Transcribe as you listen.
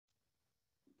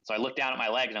So I looked down at my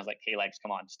legs and I was like, hey, legs,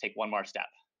 come on, just take one more step.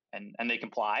 And they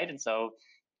complied. And so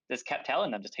just kept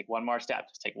telling them, just take one more step,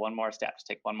 just take one more step, just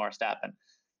take one more step. And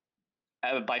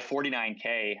by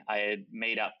 49K, I had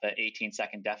made up the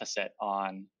 18-second deficit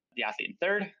on the athlete in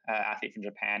third, athlete from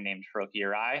Japan named Hiroki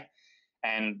Urai.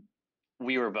 And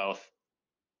we were both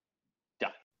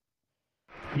done.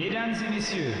 Mesdames et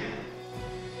messieurs,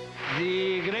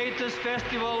 the greatest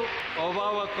festival of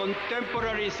our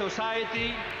contemporary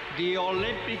society, the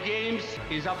Olympic Games,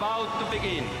 is about to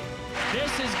begin.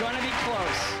 This is going to be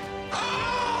close.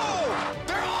 Oh!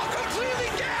 They're all completely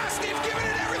gassed! They've given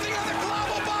it everything on the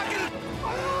global bucket!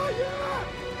 Oh, yeah!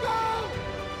 Go!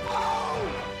 Oh!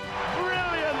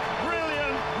 Brilliant,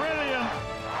 brilliant, brilliant!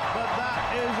 But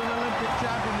that is an Olympic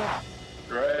championship.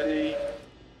 Ready.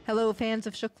 Hello, fans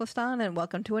of Schultz, and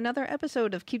welcome to another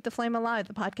episode of Keep the Flame Alive,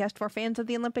 the podcast for fans of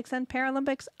the Olympics and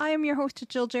Paralympics. I am your host,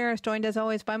 Jill Jarris, joined as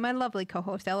always by my lovely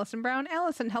co-host, Alison Brown.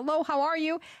 Alison, hello, how are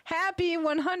you? Happy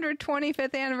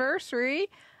 125th anniversary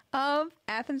of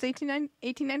Athens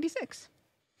 1896.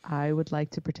 I would like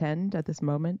to pretend at this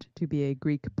moment to be a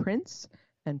Greek prince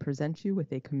and present you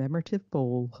with a commemorative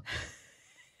bowl.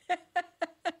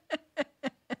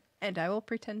 And I will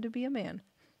pretend to be a man.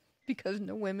 Because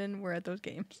no women were at those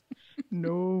games.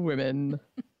 No women.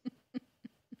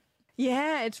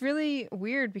 Yeah, it's really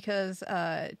weird because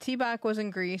T-Bach was in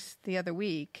Greece the other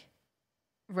week,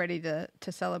 ready to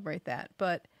celebrate that.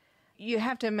 But you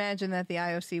have to imagine that the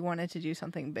IOC wanted to do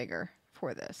something bigger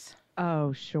for this.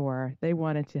 Oh, sure. They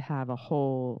wanted to have a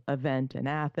whole event in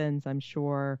Athens, I'm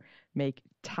sure,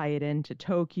 tie it into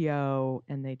Tokyo,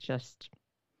 and they just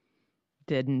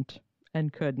didn't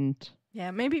and couldn't.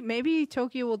 Yeah, maybe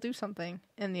Tokyo will do something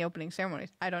in the opening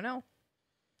ceremonies. I don't know.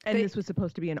 And this was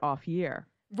supposed to be an off year.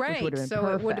 Right, which would have been so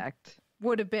perfect. it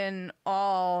would have been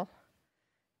all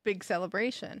big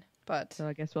celebration. But So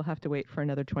I guess we'll have to wait for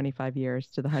another 25 years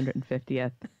to the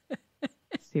 150th.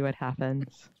 See what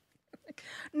happens.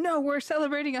 No, we're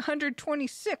celebrating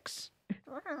 126.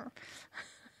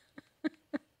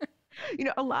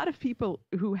 A lot of people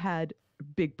who had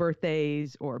big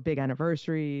birthdays or big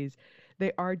anniversaries,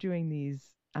 they are doing these,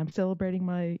 I'm celebrating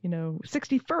my,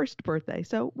 61st birthday.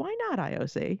 So why not,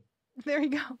 IOC? There you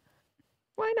go.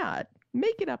 Why not?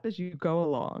 Make it up as you go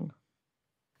along.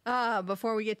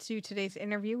 Before we get to today's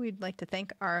interview, we'd like to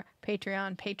thank our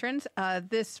Patreon patrons.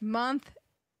 This month,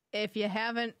 if you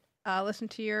haven't listened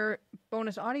to your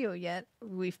bonus audio yet,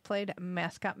 we've played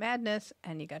Mascot Madness,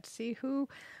 and you got to see who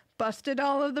busted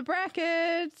all of the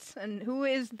brackets and who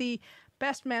is the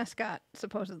best mascot,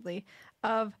 supposedly,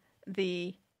 of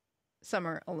the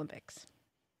Summer Olympics.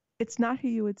 It's not who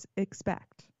you would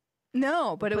expect.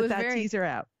 No, but it was that very... teaser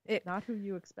out. Not who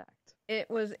you expect. It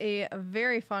was a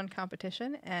very fun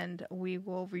competition, and we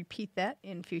will repeat that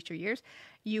in future years.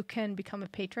 You can become a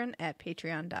patron at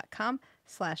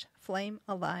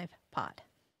patreon.com/flamealivepod.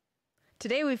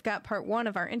 Today we've got part one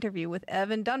of our interview with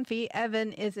Evan Dunfee.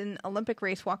 Evan is an Olympic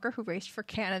race walker who raced for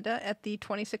Canada at the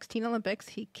 2016 Olympics.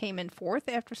 He came in fourth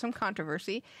after some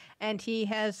controversy, and he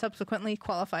has subsequently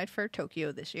qualified for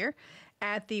Tokyo this year.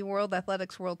 At the World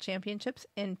Athletics World Championships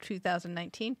in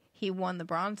 2019, he won the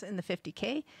bronze in the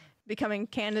 50K, becoming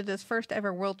Canada's first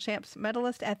ever world champs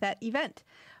medalist at that event.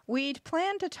 We'd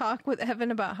planned to talk with Evan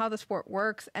about how the sport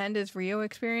works and his Rio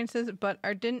experiences, but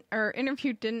our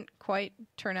interview didn't quite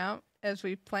turn out as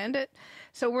we planned it.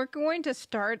 So we're going to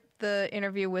start the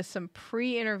interview with some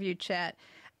pre-interview chat.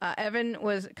 Evan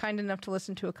was kind enough to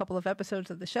listen to a couple of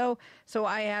episodes of the show, so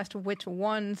I asked which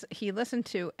ones he listened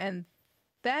to, and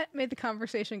that made the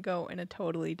conversation go in a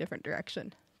totally different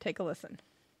direction. Take a listen.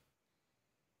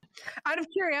 Out of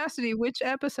curiosity, which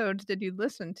episodes did you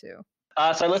listen to?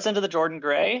 So I listened to the Jordan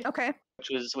Gray, Okay.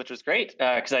 which was great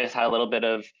because I just had a little bit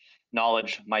of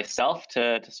knowledge myself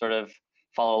to sort of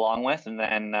follow along with, and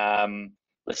then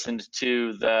listened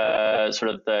to the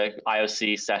sort of the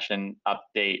IOC session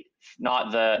update,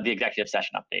 not the executive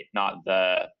session update, not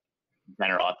the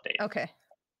general update. Okay.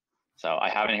 So I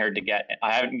haven't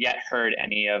yet heard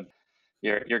any of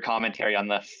your commentary on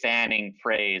the fanning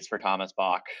praise for Thomas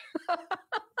Bach.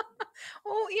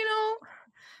 Well,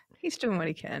 he's doing what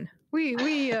he can. We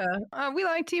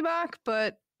like T-Bach,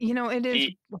 but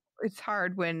it's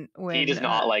hard when he does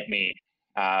not like me.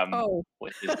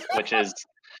 Which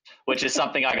is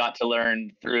something I got to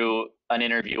learn through an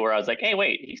interview where I was like, hey,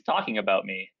 wait, he's talking about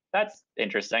me. That's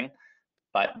interesting.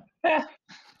 But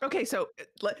Okay, so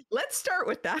let's start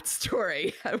with that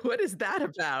story. What is that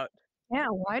about? Yeah,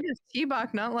 why does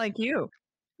T-Bach not like you?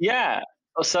 Yeah.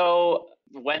 So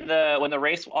when the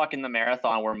race walk and the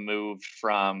marathon were moved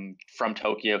from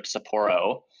Tokyo to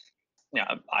Sapporo,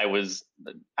 I was,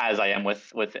 as I am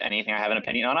with anything I have an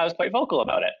opinion on, I was quite vocal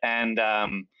about it. And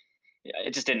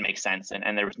it just didn't make sense.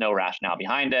 And there was no rationale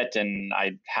behind it. And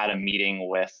I had a meeting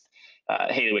with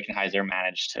Haley Wickenheiser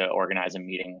managed to organize a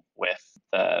meeting with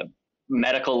the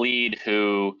medical lead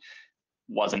who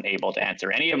wasn't able to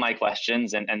answer any of my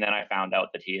questions. And then I found out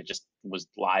that he just was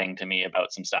lying to me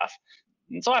about some stuff.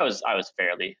 And so I was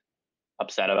fairly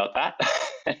upset about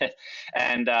that.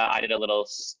 And I did a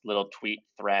little tweet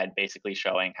thread basically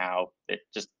showing how it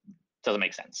just doesn't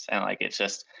make sense. And like, it's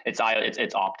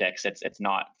optics. It's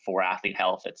not for athlete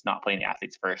health. It's not putting the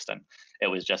athletes first. And it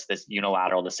was just this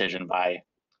unilateral decision by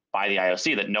the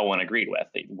IOC that no one agreed with.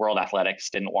 The World Athletics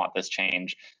didn't want this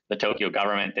change. The Tokyo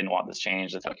government didn't want this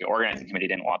change. The Tokyo Organizing Committee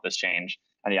didn't want this change.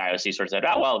 And the IOC sort of said,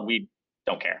 oh, well, we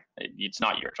don't care. It's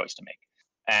not your choice to make.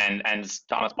 And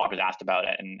Thomas Bach was asked about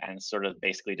it and sort of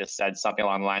basically just said something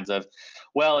along the lines of,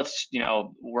 well, it's,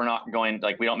 we're not going,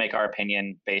 like, we don't make our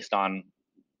opinion based on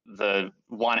the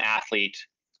one athlete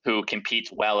who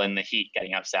competes well in the heat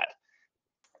getting upset.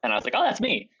 And I was like, oh, that's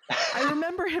me. I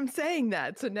remember him saying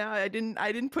that. So now I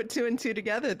didn't put two and two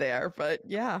together there, but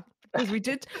yeah, because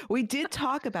we did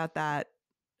talk about that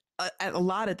a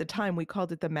lot at the time. We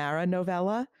called it the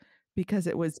maranovela because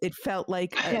it felt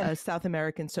like a South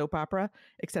American soap opera,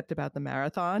 except about the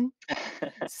marathon.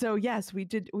 So yes, we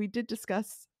did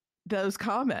discuss those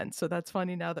comments. So that's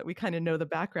funny now that we kind of know the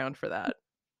background for that.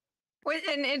 Well,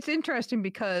 and it's interesting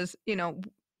because,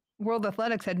 World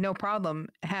Athletics had no problem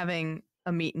having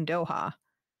a meet in Doha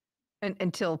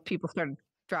until people started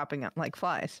dropping out like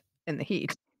flies in the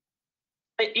heat.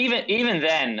 Even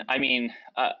then, I mean,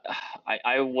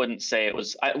 I wouldn't say it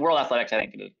was World Athletics. I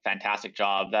think did a fantastic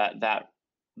job. That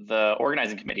the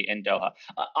organizing committee in Doha.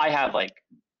 I have like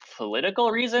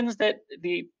political reasons that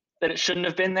it shouldn't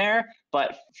have been there,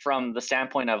 but from the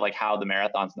standpoint of like how the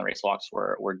marathons and the race walks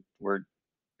were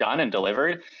done and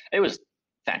delivered, it was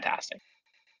fantastic.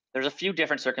 There's a few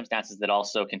different circumstances that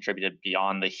also contributed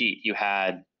beyond the heat. You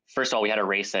had, first of all, we had a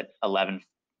race at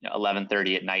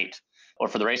 11:30 at night, or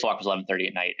for the race walk was 11:30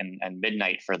 at night, and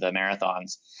midnight for the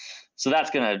marathons. So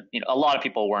that's gonna, a lot of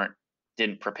people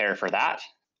didn't prepare for that,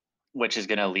 which is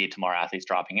gonna lead to more athletes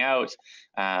dropping out.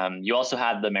 You also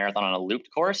had the marathon on a looped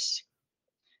course,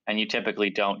 and you typically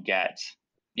don't get,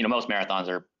 most marathons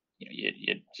are,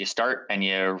 you start and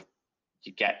you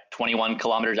get 21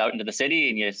 kilometers out into the city,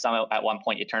 and at one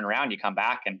point you turn around, you come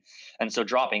back, and so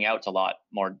dropping out's a lot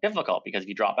more difficult, because if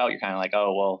you drop out, you're kind of like,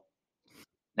 oh well,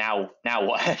 now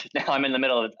what? Now I'm in the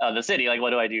middle of the city. Like, what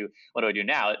do I do? What do I do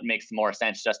now? It makes more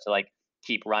sense just to like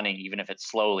keep running, even if it's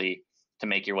slowly, to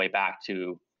make your way back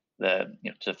to the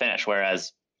to the finish.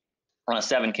 Whereas on a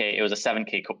 7K, it was a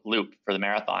 7K loop for the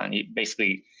marathon, and you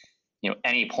basically,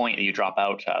 any point that you drop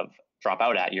out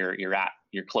at,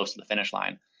 you're close to the finish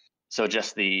line. So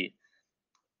just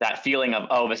that feeling of,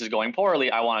 oh, this is going poorly,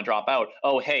 I want to drop out.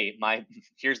 Oh, hey,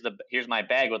 here's my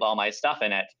bag with all my stuff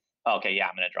in it. Okay, yeah,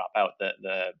 I'm going to drop out.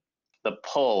 The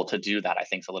pull to do that, I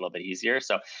think, is a little bit easier.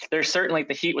 So there's certainly,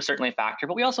 the heat was certainly a factor,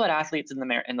 but we also had athletes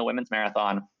in the women's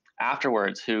marathon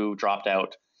afterwards who dropped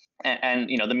out, and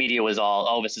the media was all,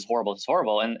 oh, this is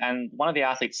horrible, and one of the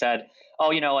athletes said, oh,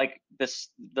 like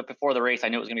before the race, I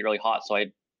knew it was going to be really hot, so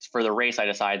for the race I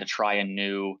decided to try a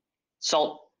new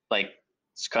salt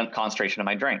concentration of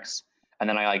my drinks, and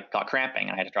then I got cramping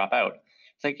and I had to drop out.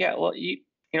 It's like, yeah, well,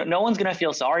 no one's gonna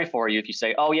feel sorry for you if you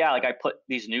say, oh yeah, like I put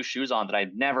these new shoes on that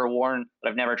I've never worn, that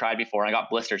I've never tried before, and I got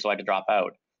blisters, so I had to drop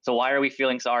out. So why are we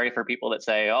feeling sorry for people that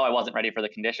say, oh, I wasn't ready for the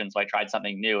conditions, so I tried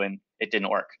something new and it didn't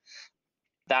work?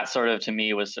 That sort of, to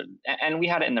me, was, and we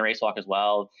had it in the race walk as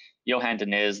well. Johan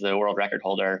Diniz, the world record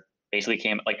holder, basically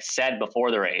said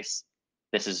before the race,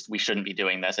 we shouldn't be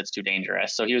doing this, it's too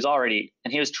dangerous. So he was already,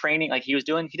 and he was training, he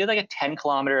did like a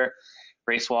 10-kilometer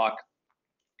race walk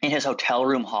in his hotel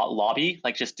room lobby,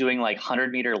 just doing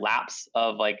 100-meter laps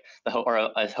of a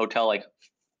hotel,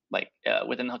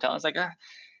 within the hotel. It's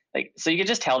so you could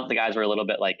just tell that the guys were a little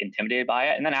bit intimidated by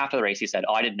it. And then after the race, he said,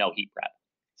 oh, I did no heat prep.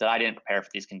 He said, I didn't prepare for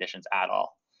these conditions at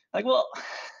all. Well,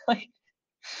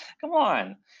 come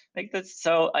on.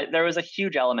 There was a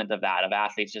huge element of that, of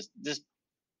athletes just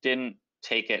didn't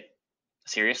take it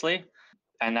seriously,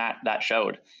 and that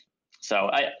showed. So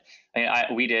I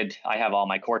have all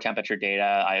my core temperature data.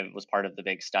 I was part of the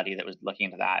big study that was looking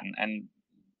into that, and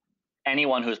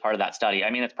anyone who's part of that study,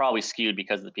 it's probably skewed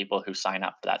because the people who sign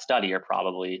up for that study are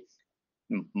probably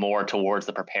more towards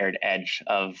the prepared edge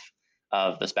of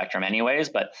the spectrum anyways,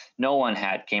 but no one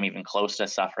came even close to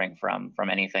suffering from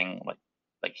anything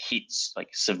like heats,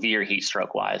 severe heat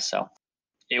stroke wise. So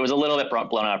it was a little bit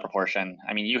blown out of proportion.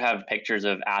 You have pictures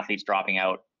of athletes dropping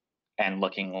out and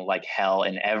looking like hell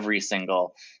in every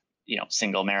single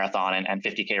marathon and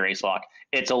 50K race walk.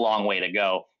 It's a long way to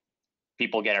go.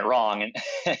 People get it wrong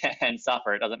and and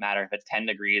suffer. It doesn't matter if it's 10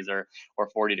 degrees or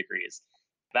 40 degrees.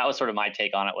 That was sort of my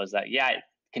take on it, was that, yeah,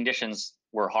 conditions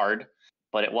were hard,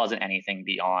 but it wasn't anything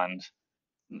beyond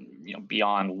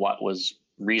what was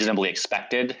reasonably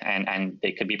expected, and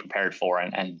they could be prepared for,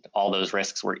 and all those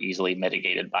risks were easily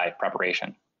mitigated by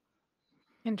preparation.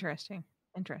 Interesting.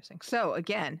 So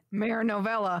again,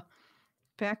 maranovela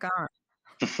back on.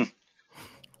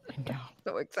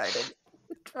 So excited.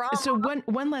 So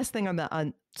one last thing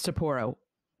on Sapporo.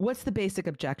 What's the basic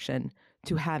objection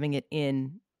to having it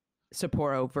in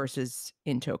Sapporo versus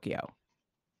in Tokyo?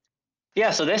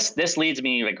 Yeah, so this leads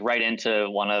me like right into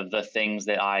one of the things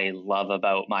that I love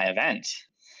about my event.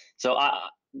 So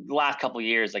the last couple of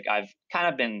years, like I've kind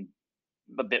of been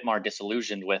a bit more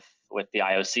disillusioned with the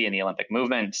IOC and the Olympic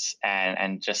movement,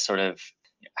 and just sort of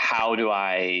how do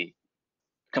I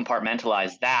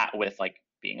compartmentalize that with like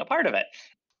being a part of it.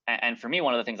 And for me,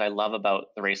 one of the things I love about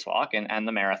the race walk and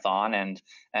the marathon, and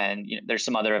there's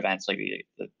some other events like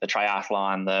the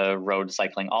triathlon, the road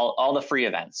cycling, all the free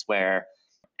events where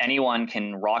anyone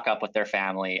can rock up with their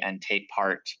family and take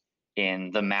part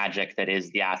in the magic that is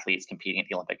the athletes competing at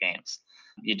the Olympic Games.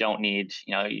 You don't need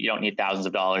thousands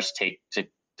of dollars to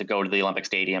go to the Olympic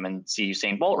Stadium and see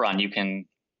Usain Bolt run. You can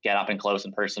get up and close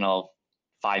and personal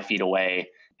 5 feet away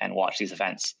and watch these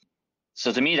events.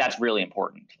 So to me, that's really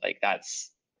important. Like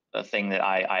that's the thing that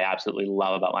I absolutely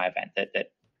love about my event,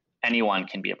 that anyone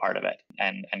can be a part of it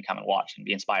and come and watch and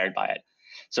be inspired by it.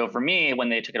 So for me, when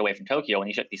they took it away from Tokyo, when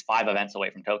you took these 5 events away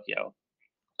from Tokyo,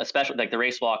 especially like the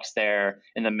race walks there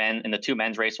in the 2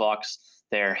 men's race walks,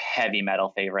 they're heavy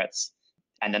medal favorites.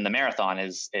 And then the marathon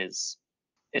it's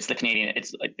the Canadian,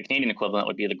 it's like the Canadian equivalent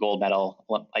would be the gold medal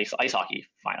ice hockey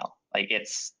final. Like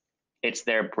it's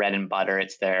their bread and butter.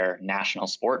 It's their national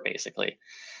sport, basically.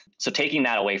 So taking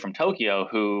that away from Tokyo,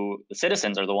 who the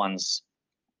citizens are the ones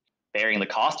bearing the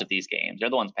cost of these games, they're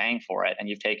the ones paying for it, and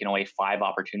you've taken away 5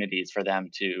 opportunities for them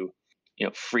to,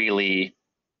 freely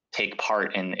take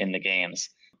part in the games.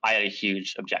 I had a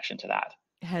huge objection to that.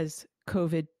 Has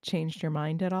COVID changed your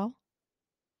mind at all?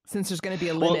 Since there's going to be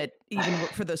a limit, even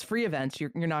for those free events,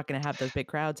 you're not going to have those big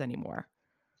crowds anymore.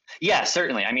 Yeah,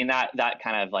 certainly. I mean, that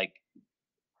kind of like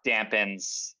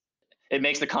dampens, it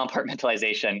makes the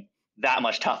compartmentalization that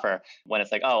much tougher when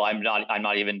it's like, oh, I'm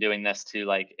not even doing this to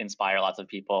like inspire lots of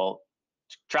people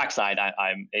trackside.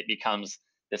 It becomes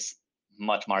this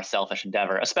much more selfish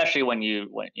endeavor, especially when you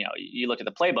look at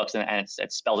the playbooks and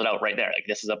it spells it out right there. Like,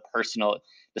 this is a personal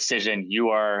decision.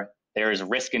 There is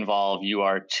risk involved. You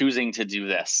are choosing to do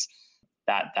this.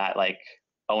 That like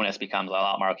onus becomes a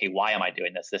lot more, okay, why am I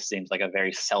doing this? This seems like a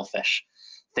very selfish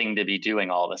thing to be doing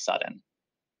all of a sudden.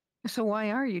 So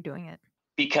why are you doing it?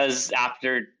 Because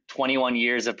after 21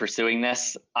 years of pursuing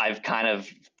this, I've kind of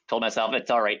told myself it's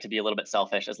all right to be a little bit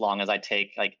selfish, as long as I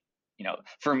take, like,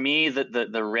 for me,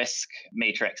 the risk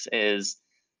matrix is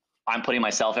I'm putting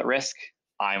myself at risk.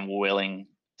 I'm willing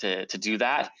to do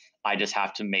that. I just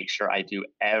have to make sure I do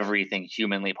everything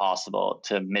humanly possible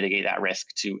to mitigate that risk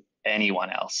to anyone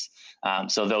else.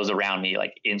 So those around me,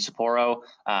 like in Sapporo,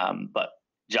 but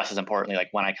just as importantly, like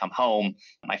when I come home,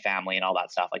 my family and all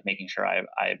that stuff, like making sure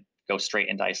I go straight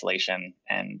into isolation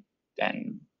and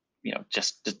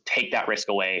just to take that risk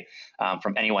away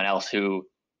from anyone else who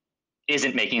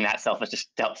isn't making that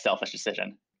selfish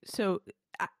decision. So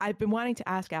I've been wanting to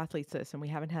ask athletes this, and we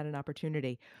haven't had an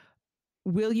opportunity.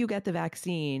 Will you get the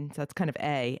vaccine? So that's kind of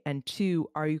A. And 2,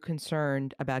 are you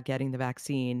concerned about getting the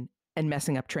vaccine and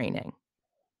messing up training?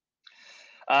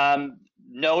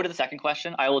 No to the second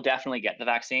question. I will definitely get the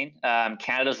vaccine.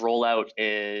 Canada's rollout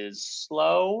is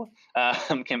slow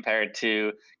compared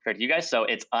to you guys, so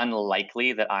it's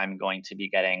unlikely that I'm going to be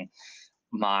getting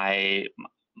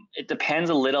it depends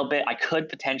a little bit. I could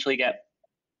potentially get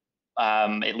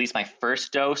at least my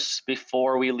first dose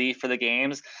before we leave for the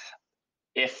games.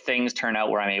 If things turn out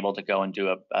where I'm able to go and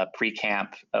do a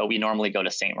pre-camp, we normally go to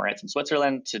St. Moritz in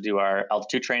Switzerland to do our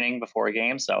altitude training before a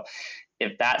game. So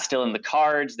if that's still in the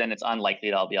cards, then it's unlikely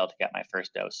that I'll be able to get my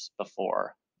first dose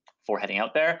before heading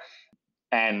out there.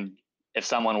 And if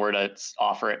someone were to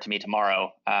offer it to me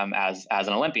tomorrow as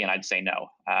an Olympian, I'd say no.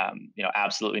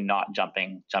 Absolutely not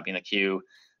jumping the queue.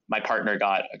 My partner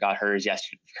got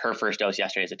her first dose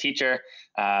yesterday as a teacher.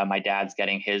 My dad's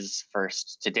getting his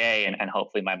first today, and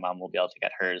hopefully my mom will be able to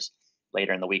get hers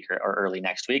later in the week or early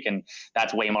next week. And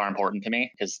that's way more important to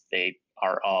me because they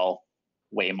are all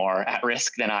way more at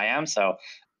risk than I am. So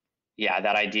yeah,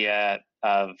 that idea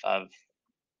of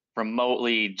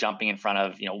remotely jumping in front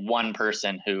of one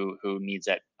person who needs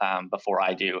it before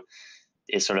I do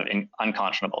is sort of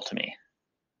unconscionable to me.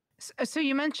 So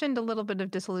you mentioned a little bit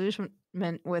of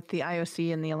disillusionment with the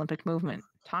IOC and the Olympic movement.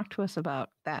 Talk to us about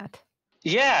that.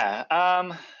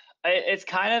 Yeah, it's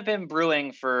kind of been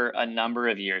brewing for a number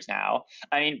of years now.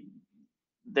 I mean,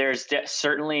 there's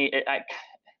certainly,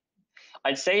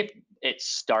 I'd say it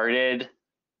started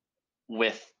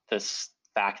with this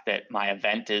fact that my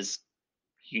event is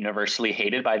universally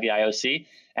hated by the IOC,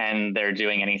 and they're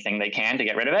doing anything they can to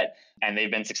get rid of it, and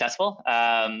they've been successful.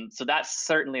 So that's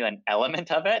certainly an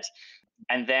element of it.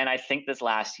 And then I think this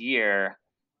last year,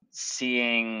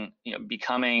 seeing,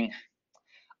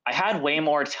 I had way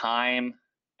more time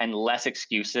and less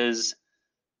excuses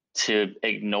to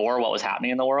ignore what was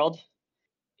happening in the world.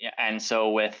 And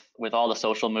so with all the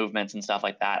social movements and stuff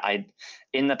like that,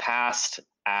 in the past,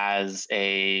 as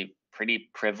a pretty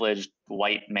privileged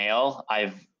white male,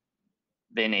 I've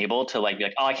been able to be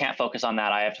like, oh, I can't focus on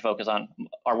that. I have to focus on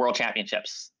our world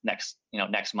championships next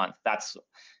month.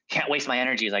 Can't waste my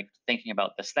energy thinking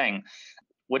about this thing,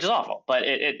 which is awful, but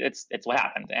it's what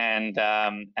happened. And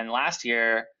last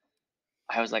year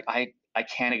I was like, I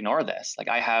can't ignore this.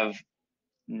 I have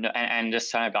no, and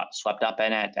just kind of got swept up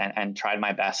in it and tried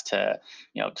my best to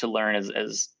learn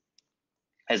as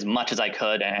much as I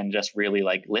could and just really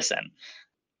listen.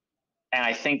 And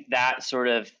I think that sort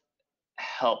of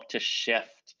helped to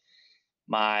shift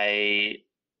my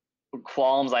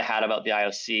qualms I had about the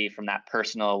IOC from that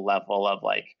personal level of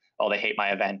oh, they hate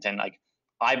my event, and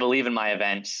I believe in my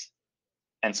event,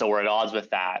 and so we're at odds with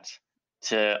that,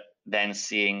 to then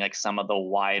seeing some of the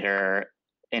wider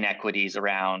inequities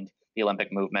around the Olympic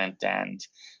movement and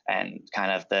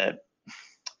kind of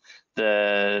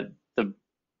the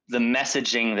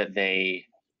messaging that they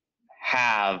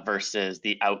have versus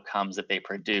the outcomes that they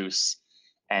produce,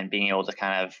 and being able to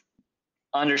kind of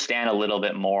understand a little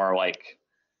bit more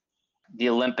the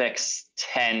Olympics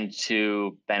tend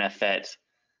to benefit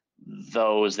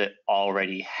those that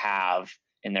already have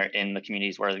in the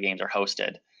communities where the games are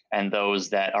hosted, and those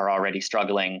that are already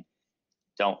struggling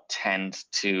don't tend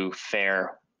to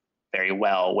fare very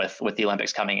well with the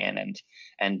Olympics coming in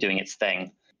and doing its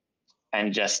thing,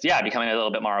 and just becoming a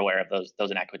little bit more aware of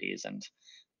those inequities and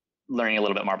learning a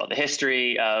little bit more about the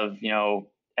history of Pierre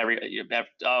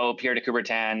de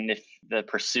Coubertin, if the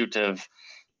pursuit of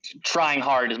trying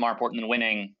hard is more important than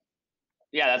winning.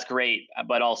 Yeah, that's great,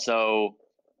 but also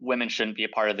women shouldn't be a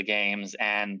part of the games,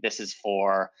 and this is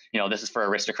for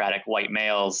aristocratic white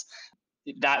males.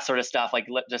 That sort of stuff,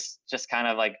 just kind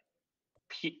of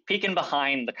peeking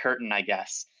behind the curtain, I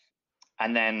guess.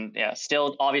 And then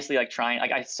still obviously trying.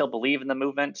 I still believe in the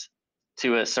movement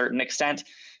to a certain extent.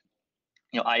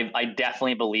 I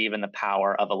definitely believe in the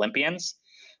power of Olympians.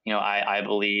 I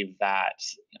believe that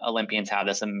Olympians have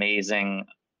this amazing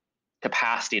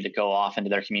capacity to go off into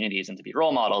their communities and to be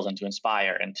role models and to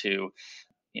inspire and to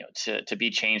be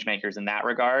change makers in that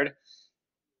regard.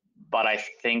 But I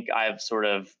think I've sort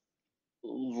of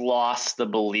lost the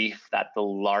belief that the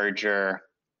larger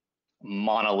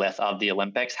monolith of the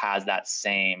Olympics has that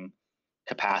same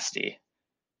capacity,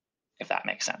 if that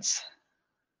makes sense.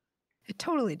 It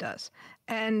totally does.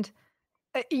 And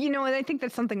and I think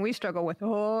that's something we struggle with.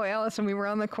 Oh, Alison, we were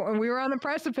on the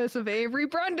precipice of Avery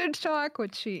Brundage talk,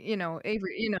 which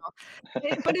Avery,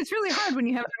 but it's really hard when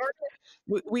you have.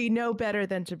 We know better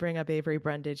than to bring up Avery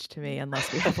Brundage to me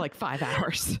unless we have 5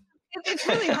 hours. It's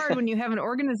really hard when you have an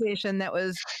organization that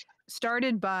was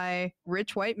started by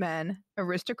rich white men,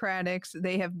 aristocrats.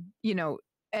 They have,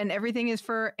 and everything is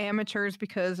for amateurs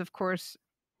because, of course,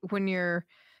 when you're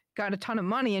got a ton of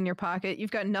money in your pocket,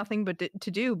 you've got nothing but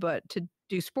to do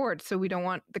sports. So we don't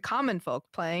want the common folk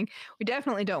playing. We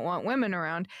definitely don't want women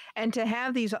around. And to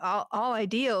have these all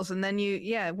ideals, and then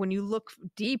when you look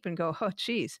deep and go, oh,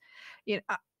 geez,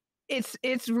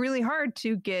 it's really hard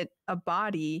to get a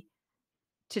body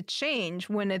to change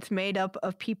when it's made up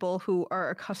of people who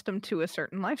are accustomed to a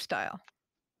certain lifestyle,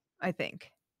 I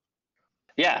think.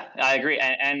 Yeah, I agree.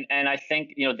 And I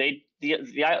think, the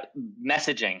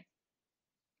messaging,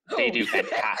 they do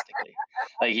fantastically.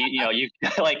 You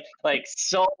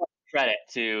so much credit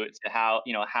to how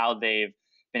they've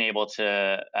been able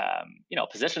to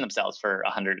position themselves for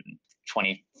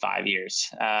 125 years.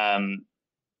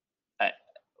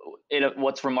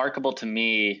 What's remarkable to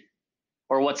me,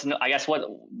 or what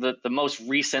the most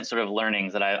recent sort of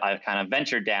learnings that I've kind of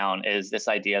ventured down, is this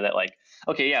idea that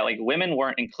women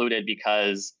weren't included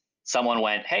because someone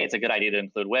went, hey, it's a good idea to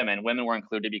include women. Women were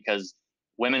included because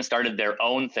women started their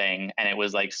own thing and it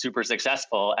was like super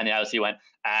successful. And the IOC went,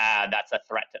 that's a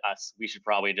threat to us. We should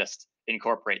probably just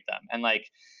incorporate them. And like,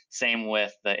 same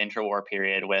with the interwar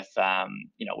period with,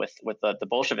 with the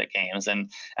Bolshevik games and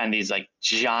these like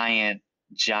giant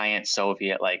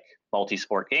Soviet like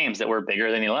multi-sport games that were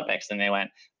bigger than the Olympics. And they went,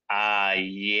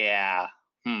 yeah,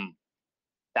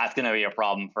 that's going to be a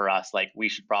problem for us. Like, we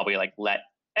should probably like let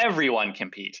everyone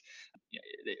compete.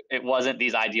 It wasn't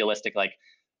these idealistic, like,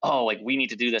 oh, like we need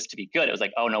to do this to be good. It was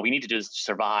like, oh no, we need to do this to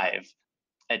survive.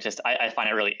 I find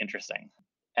it really interesting.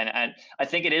 And I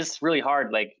think it is really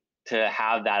hard, like, to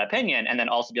have that opinion and then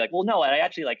also be like, well, no, I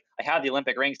actually like, I have the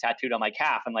Olympic rings tattooed on my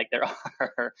calf. And like, there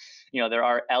are, there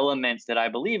are elements that I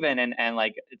believe in and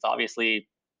like, it's obviously,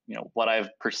 what I've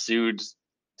pursued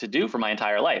to do for my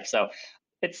entire life. So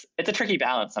it's a tricky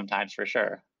balance sometimes for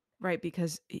sure. Right,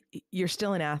 because you're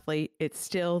still an athlete. It's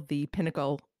still the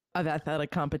pinnacle of athletic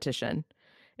competition.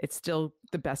 It's still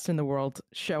the best in the world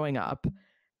showing up.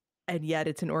 And yet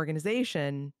it's an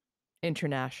organization,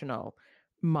 international,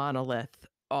 monolith,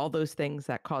 all those things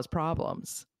that cause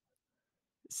problems.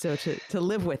 So to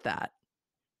live with that.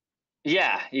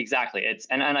 Yeah, exactly.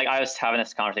 And like I was having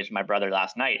this conversation with my brother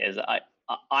last night is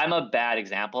I'm a bad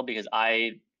example because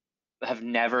I have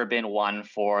never been one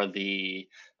for the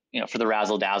for the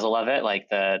razzle dazzle of it, like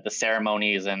the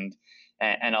ceremonies and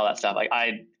all that stuff. Like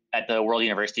at the World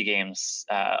University Games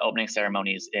opening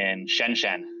ceremonies in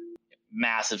Shenzhen,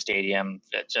 massive stadium,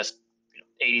 just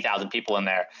 80,000 people in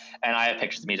there, and I have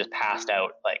pictures of me just passed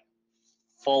out, like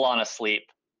full on asleep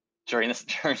during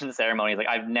the ceremonies. Like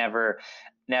I've never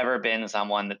been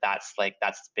someone that's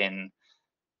been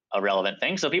a relevant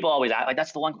thing. So people always ask, like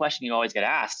that's the one question you always get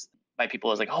asked by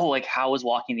people is like, oh, like how was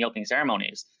walking the opening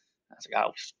ceremonies? I was like,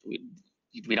 oh,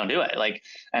 we don't do it. Like,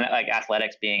 and like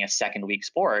athletics being a second week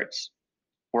sport,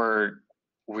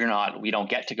 we don't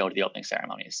get to go to the opening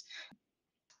ceremonies.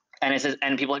 And it says,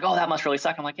 and people are like, oh, that must really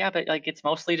suck. I'm like, yeah, but like it's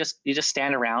mostly just you just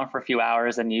stand around for a few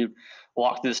hours and you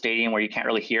walk through the stadium where you can't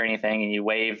really hear anything and you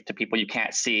wave to people you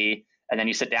can't see, and then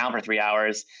you sit down for 3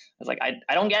 hours. It's like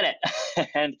I don't get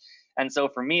it. and so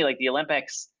for me, like the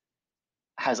Olympics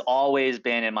has always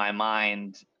been in my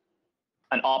mind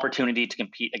an opportunity to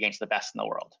compete against the best in the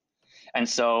world. And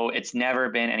so it's never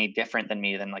been any different than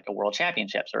like a world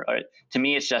championships or to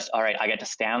me, it's just, all right, I get to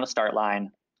stand on the start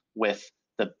line with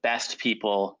the best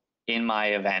people in my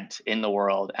event in the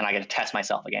world, and I get to test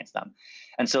myself against them.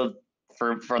 And so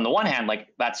from the one hand, like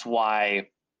that's why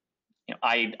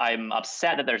I'm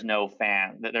upset that there's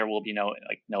that there will be no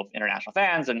international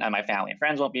fans and my family and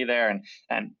friends won't be there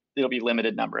and it'll be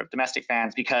limited number of domestic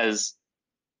fans, because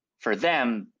for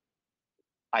them,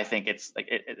 I think it's like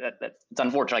it's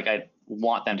unfortunate. Like I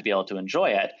want them to be able to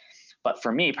enjoy it, but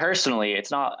for me personally, it's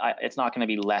not going to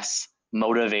be less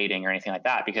motivating or anything like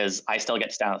that, because I still get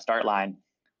to stand on the start line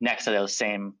next to those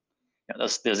same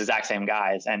those exact same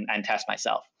guys and test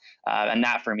myself, and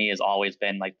that for me has always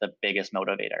been like the biggest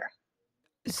motivator.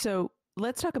 So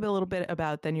let's talk a little bit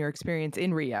about then your experience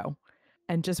in Rio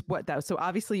and just what that was. So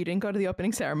obviously you didn't go to the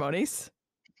opening ceremonies.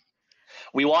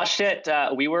 We watched it.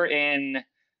 We were in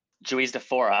Juiz de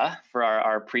Fora for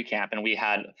our pre-camp, and we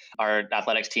had our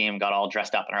athletics team got all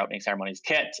dressed up in our opening ceremonies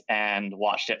kit and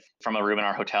watched it from a room in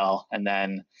our hotel, and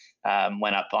then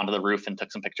went up onto the roof and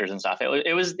took some pictures and stuff.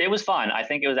 It was fun. I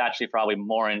think it was actually probably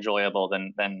more enjoyable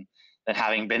than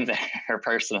having been there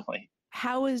personally.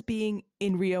 How is being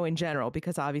in Rio in general?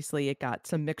 Because obviously it got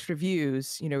some mixed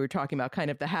reviews. We're talking about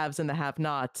kind of the haves and the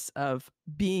have-nots of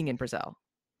being in Brazil.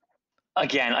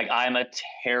 Again, like I'm a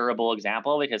terrible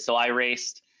example because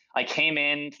I came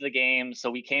into the game. So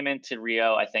we came into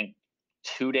Rio, I think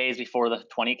 2 days before the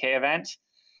 20K event.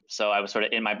 So I was sort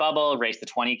of in my bubble, raced the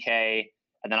 20K,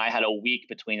 and then I had a week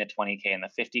between the 20K and the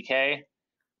 50K.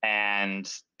 And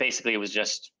basically it was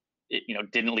just, I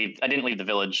didn't leave the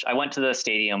village. I went to the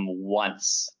stadium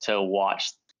once to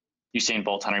watch Usain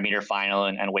Bolt's 100-meter final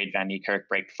and Wade Van Niekerk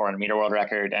break the 400-meter world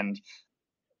record. And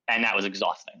that was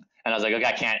exhausting. And I was like,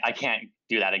 okay, I can't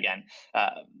do that again.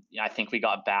 I think we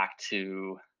got back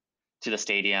to the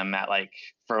stadium at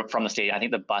from the stadium. I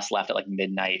think the bus left at like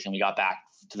midnight, and we got back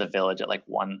to the village at like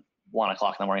 1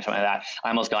 o'clock in the morning, something like that. I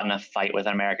almost got in a fight with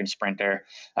an American sprinter.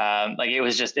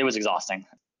 It was exhausting.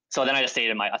 So then I just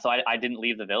stayed I didn't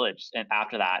leave the village and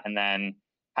after that, and then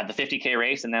had the 50K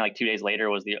race. And then like 2 days later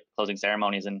was the closing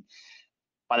ceremonies. And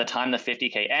by the time the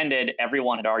 50K ended,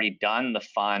 everyone had already done the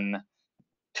fun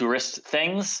tourist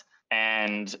things.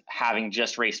 And having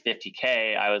just raced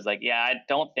 50K, I was like, yeah, I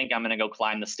don't think I'm going to go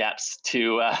climb the steps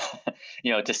to,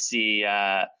 to see,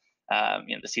 to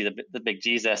see the big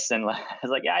Jesus. And I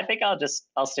was like, yeah, I think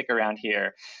I'll stick around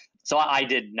here. So I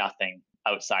did nothing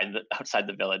outside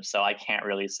the village, so I can't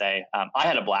really say. I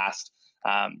had a blast,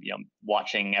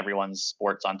 watching everyone's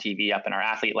sports on TV up in our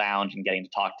athlete lounge and getting to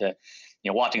talk to,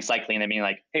 watching cycling and being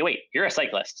like, hey, wait, you're a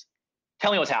cyclist.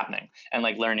 Tell me what's happening, and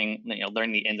like learning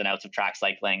the ins and outs of track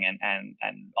cycling and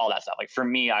all that stuff. Like for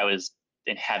me, I was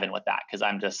in heaven with that because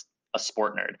I'm just a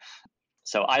sport nerd.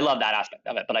 So I love that aspect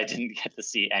of it, but I didn't get to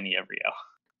see any of Rio.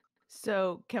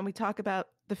 So can we talk about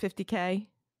the 50K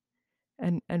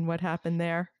and what happened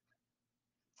there?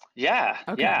 Yeah.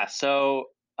 Okay. Yeah. So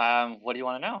what do you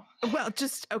want to know? Well,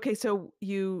 okay. So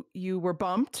you were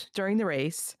bumped during the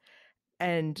race,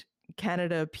 and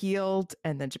Canada appealed,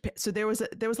 and then Japan. So there was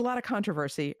a lot of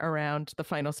controversy around the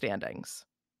final standings.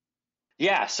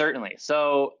 Yeah, certainly.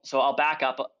 So I'll back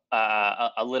up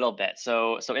a little bit.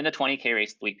 So in the 20K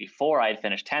race the week before, I had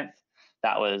finished 10th.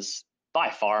 That was by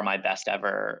far my best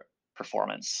ever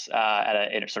performance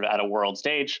at a world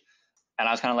stage. And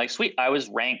I was kind of like, sweet. I was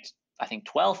ranked, I think,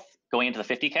 12th going into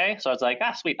the 50K. So I was like,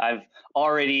 sweet. I've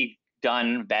already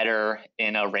done better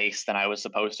in a race than I was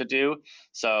supposed to do.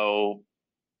 So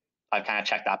I've kind of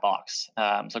checked that box.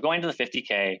 So going to the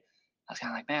 50K, I was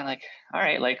kind of like, man, like, all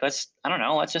right, like, let's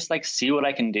just like see what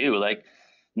I can do. Like,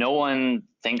 no one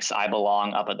thinks I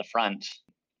belong up at the front,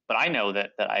 but I know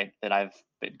that I've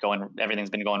been going, everything's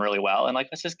been going really well. And like,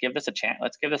 let's just give this a chance.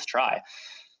 Let's give this a try.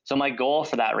 So my goal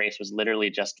for that race was literally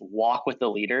just walk with the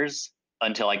leaders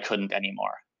until I couldn't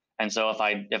anymore. And so if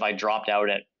I dropped out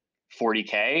at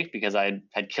 40K because I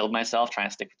had killed myself trying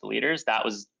to stick with the leaders, that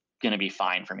was going to be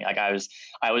fine for me. Like I was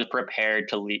prepared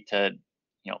to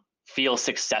feel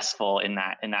successful in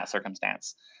that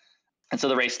circumstance. And so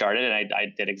the race started, and I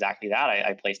did exactly that.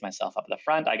 I placed myself up at the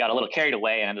front. I got a little carried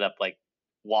away and ended up like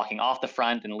walking off the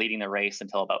front and leading the race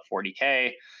until about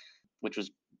 40K, which was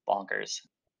bonkers.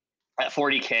 At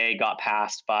 40K, got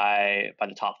passed by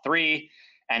the top three,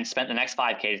 and spent the next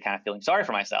 5K just kind of feeling sorry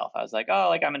for myself. I was like, oh,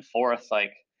 like I'm in fourth,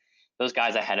 like those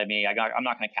guys ahead of me, I'm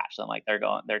not going to catch them. Like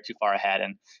they're too far ahead,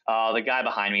 and the guy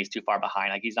behind me is too far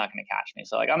behind. Like he's not going to catch me.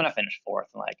 So like I'm going to finish fourth,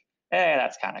 and like, hey,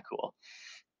 that's kind of cool.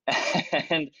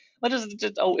 And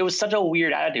it was such a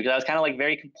weird attitude because I was kind of like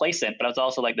very complacent, but I was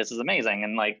also like, this is amazing,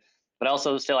 and like, but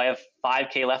also still I have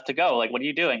 5K left to go. Like, what are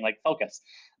you doing? Like, focus.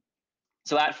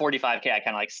 So at 45K, I kind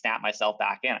of like snapped myself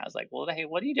back in. I was like, well, hey,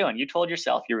 what are you doing? You told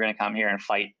yourself you were going to come here and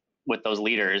fight with those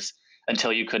leaders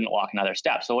until you couldn't walk another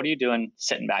step. So what are you doing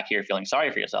sitting back here feeling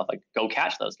sorry for yourself? Like, go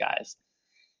catch those guys.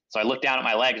 So I looked down at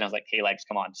my legs and I was like, hey, legs,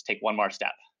 come on, just take one more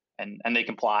step. And they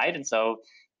complied. And so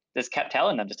just kept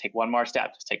telling them, just take one more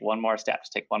step, just take one more step,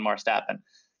 just take one more step.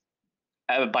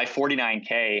 And by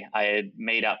 49K, I had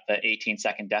made up the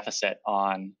 18-second deficit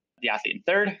on the athlete in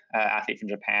third, athlete from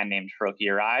Japan named Hiroki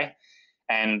Arai.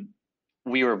 And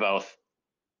we were both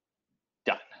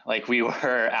done. Like we were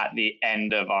at the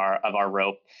end of our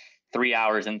rope, 3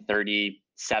 hours and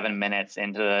 37 minutes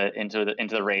into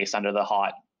the race under the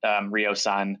hot Rio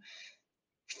sun,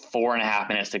 4.5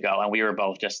 minutes to go, and we were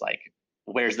both just like,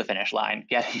 "Where's the finish line?"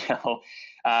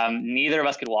 Neither of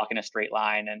us could walk in a straight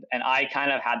line, and I kind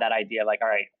of had that idea, like, all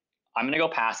right, I'm gonna go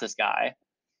past this guy,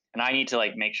 and I need to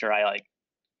like make sure I like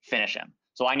finish him.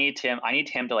 So I need him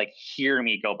to like hear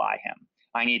me go by him.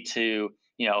 I need to,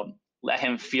 let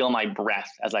him feel my breath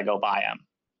as I go by him,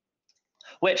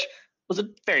 which was a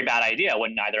very bad idea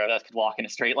when neither of us could walk in a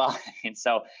straight line. And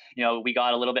so, we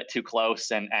got a little bit too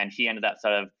close, and he ended up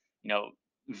sort of,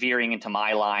 veering into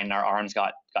my line, and our arms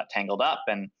got tangled up,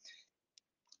 and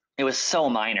it was so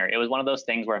minor. It was one of those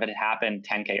things where if it had happened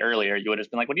 10K earlier, you would have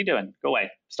just been like, what are you doing? Go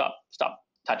away. Stop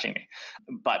touching me.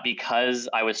 But because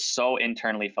I was so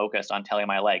internally focused on telling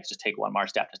my legs, just take one more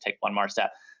step, just take one more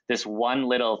step, this one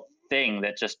little thing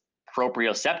that just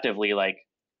proprioceptively like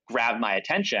grabbed my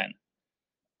attention,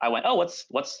 I went, oh,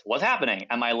 what's happening?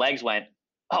 And my legs went,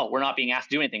 oh, we're not being asked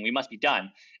to do anything. We must be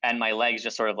done. And my legs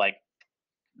just sort of like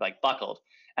buckled.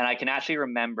 And I can actually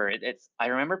remember I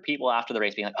remember people after the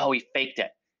race being like, oh, he faked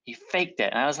it.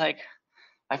 And I was like,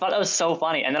 I thought that was so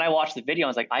funny. And then I watched the video and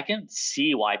I was like, I can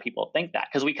see why people think that.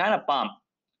 Because we kind of bump.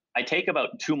 I take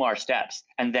about 2 more steps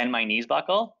and then my knees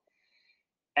buckle.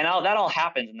 And that all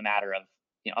happens in the matter of,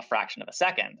 a fraction of a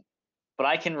second. But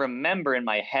I can remember in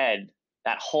my head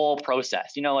that whole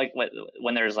process, like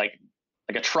when there's like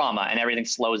a trauma and everything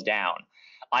slows down.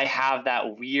 I have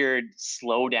that weird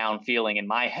slow down feeling in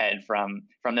my head from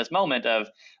this moment of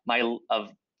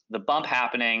the bump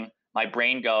happening, my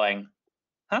brain going,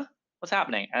 huh? What's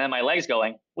happening? And then my legs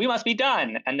going, we must be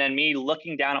done. And then me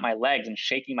looking down at my legs and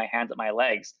shaking my hands at my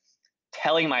legs,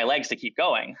 telling my legs to keep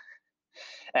going.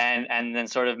 And then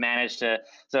sort of managed to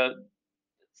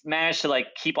like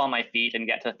keep on my feet and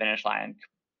get to the finish line,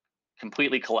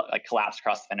 completely collapsed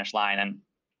across the finish line. And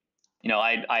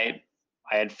I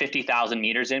had 50,000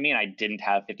 meters in me, and I didn't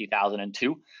have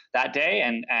 50,002 that day,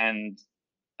 and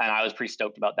I was pretty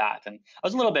stoked about that. And I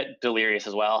was a little bit delirious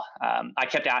as well. I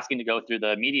kept asking to go through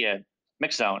the media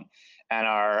mix zone, and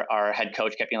our head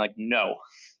coach kept being like, "No,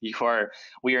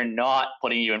 we are not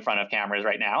putting you in front of cameras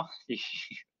right now.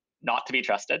 Not to be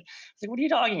trusted." I was like, "What are you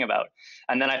talking about?"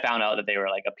 And then I found out that they were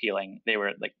like appealing. They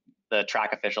were like, the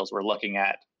track officials were looking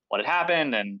at what had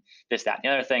happened and this, that, and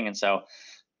the other thing. And so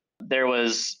there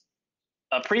was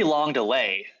a pretty long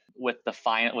delay with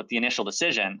the initial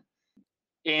decision.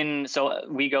 So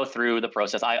we go through the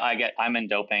process. I'm in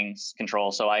doping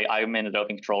control. So I'm in the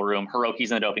doping control room.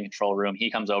 Hiroki's in the doping control room. He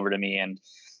comes over to me, and,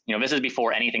 this is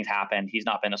before anything's happened. He's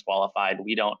not been disqualified.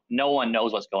 No one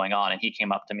knows what's going on. And he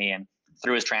came up to me and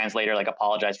through his translator, like,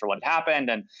 apologized for what had happened.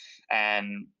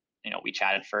 And we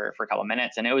chatted for a couple of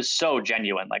minutes, and it was so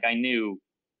genuine. Like, I knew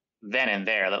then and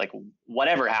there that, like,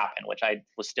 whatever happened, which I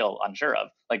was still unsure of,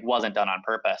 like, wasn't done on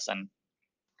purpose.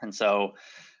 And so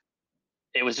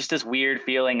it was just this weird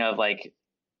feeling of like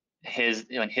his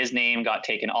name got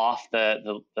taken off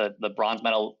the bronze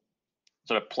medal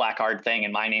sort of placard thing,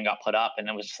 and my name got put up, and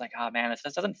it was just like, oh man,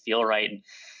 this doesn't feel right.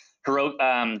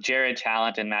 And Jared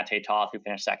Talent and Mate Toth, who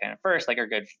finished second and first, like,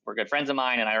 were good friends of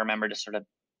mine. And I remember just sort of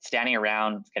standing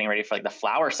around getting ready for like the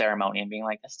flower ceremony and being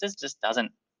like, this just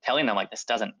doesn't, telling them like, this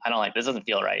doesn't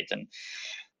feel right. And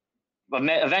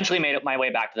eventually made my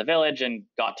way back to the village and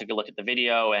got to go look at the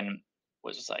video, and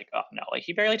was just like, oh no, like,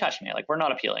 he barely touched me. Like, we're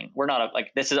not appealing. We're not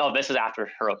this is after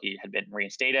Hiroki had been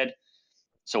reinstated.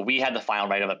 So we had the final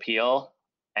right of appeal.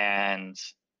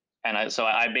 So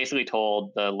I basically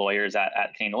told the lawyers at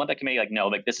Canadian Olympic Committee, like, no,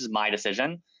 like, this is my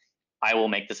decision. I will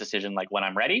make this decision, like, when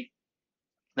I'm ready.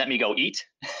 Let me go eat,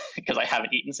 because I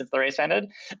haven't eaten since the race ended.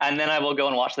 And then I will go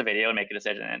and watch the video and make a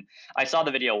decision. And I saw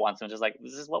the video once and was just like,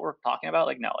 this is what we're talking about?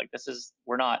 Like, no, like,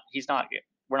 we're not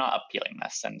appealing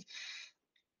this. And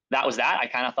that was that. I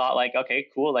kind of thought like, okay,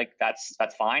 cool. Like, that's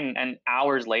fine. And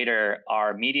hours later,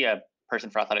 our media person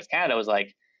for Athletics Canada was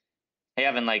like, hey,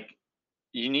 Evan, like,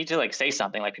 you need to like say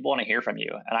something, like, people want to hear from you.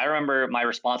 And I remember my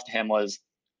response to him was,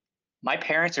 my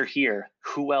parents are here.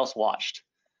 Who else watched?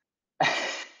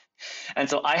 And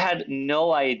so I had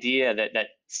no idea that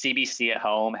CBC at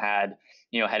home had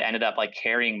ended up like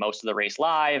carrying most of the race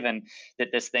live, and that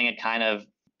this thing had kind of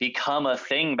become a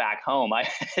thing back home. I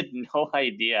had no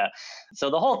idea. So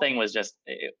the whole thing was just,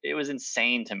 it was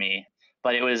insane to me.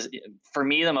 But it was, for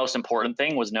me, the most important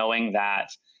thing was knowing that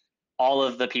all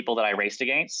of the people that I raced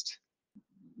against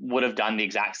would have done the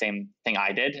exact same thing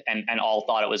I did, and all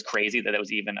thought it was crazy that it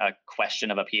was even a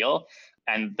question of appeal.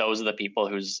 And those are the people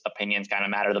whose opinions kind of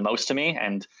matter the most to me.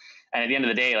 And at the end of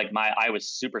the day, like, I was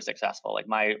super successful. Like,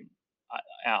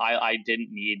 I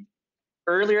didn't need,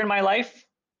 earlier in my life,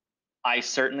 I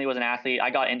certainly was an athlete. I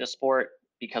got into sport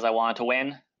because I wanted to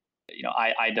win.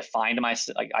 I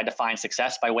defined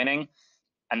success by winning,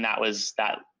 and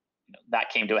that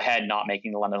came to a head not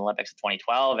making the London Olympics in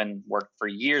 2012, and worked for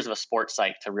years of a sports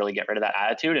psych to really get rid of that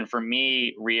attitude. And for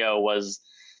me, Rio was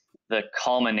the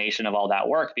culmination of all that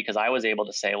work, because I was able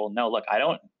to say, well, no, look, I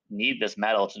don't need this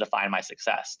medal to define my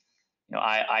success.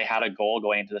 I had a goal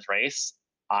going into this race.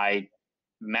 I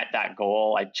met that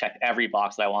goal. I checked every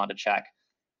box that I wanted to check.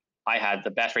 I had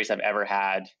the best race I've ever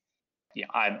had.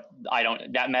 I don't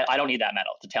need that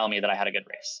medal to tell me that I had a good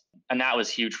race. And that was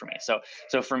huge for me.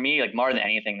 So for me, like, more than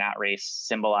anything, that race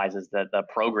symbolizes the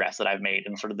progress that I've made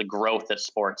and sort of the growth that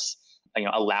sports,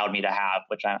 allowed me to have,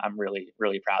 which I'm really,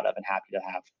 really proud of and happy to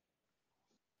have.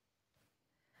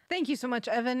 Thank you so much,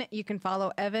 Evan. You can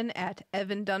follow Evan at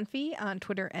Evan Dunfee on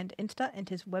Twitter and Insta, and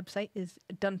his website is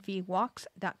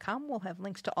dunfeewalks.com. We'll have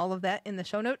links to all of that in the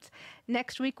show notes.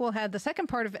 Next week, we'll have the second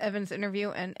part of Evan's interview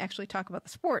and actually talk about the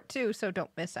sport, too, so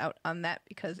don't miss out on that,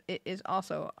 because it is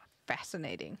also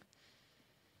fascinating.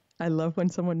 I love when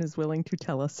someone is willing to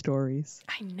tell us stories.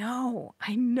 I know.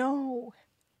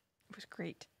 It was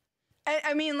great.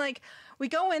 I mean, like, we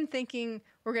go in thinking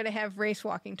we're going to have race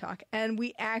walking talk, and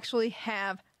we actually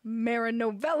have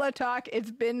maranovela talk. It's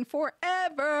been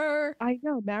forever. I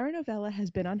know. Maranovela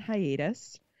has been on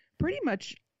hiatus pretty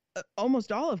much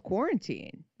almost all of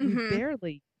quarantine. Mm-hmm. We've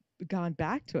barely gone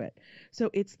back to it. So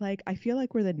it's like, I feel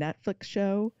like we're the Netflix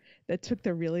show that took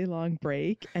the really long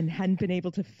break and hadn't been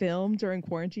able to film during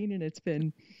quarantine, and it's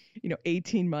been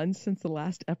 18 months since the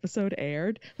last episode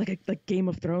aired. Like Game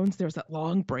of Thrones, there's that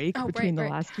long break between the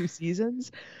last two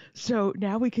seasons. So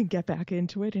now we can get back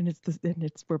into it, and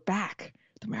we're back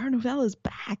the maranovela is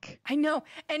back. I know.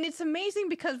 And it's amazing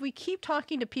because we keep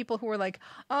talking to people who are like,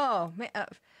 oh, man,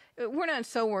 we're not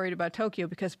so worried about Tokyo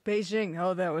because Beijing,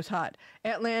 oh, that was hot.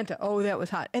 Atlanta, oh, that was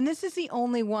hot. And this is the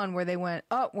only one where they went,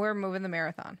 oh, we're moving the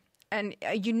marathon. And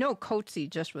Coetzee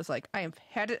just was like, I have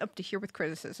had it up to here with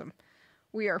criticism.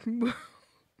 We are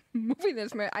moving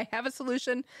this. I have a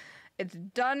solution. It's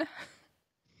done.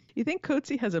 You think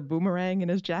Coetzee has a boomerang in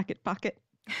his jacket pocket?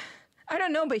 I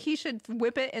don't know, but he should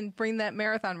whip it and bring that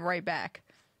marathon right back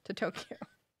to Tokyo,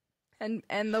 and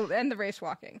the race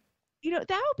walking. That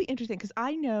would be interesting because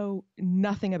I know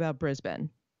nothing about Brisbane.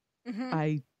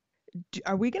 Mm-hmm.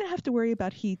 Are we going to have to worry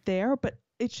about heat there? But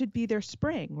it should be their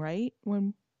spring, right?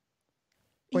 It'll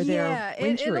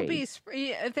be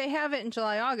if they have it in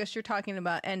July, August. You're talking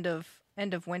about end of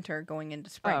winter going into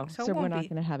spring. Oh, so we're not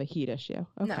going to have a heat issue.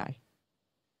 Okay, no.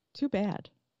 Too bad.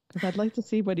 Because I'd like to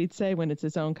see what he'd say when it's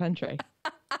his own country.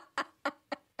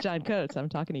 John Coates, I'm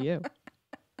talking to you.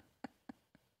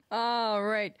 All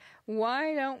right.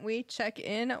 Why don't we check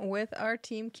in with our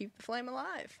team Keep the Flame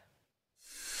Alive?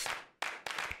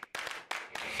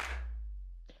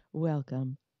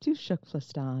 Welcome to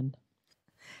Shukflastan.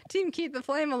 Team Keep the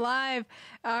Flame Alive,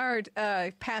 our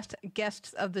past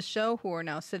guests of the show who are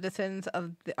now citizens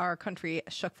of our country,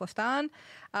 Shukflastan.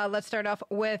 Let's start off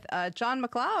with John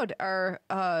MacLeod, our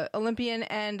Olympian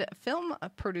and film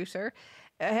producer.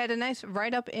 Had a nice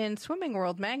write-up in Swimming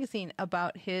World magazine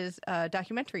about his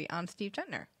documentary on Steve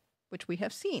Gentner, which we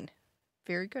have seen.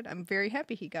 Very good. I'm very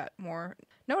happy he got more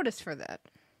notice for that.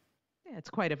 Yeah, it's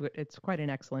quite an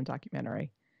excellent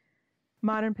documentary.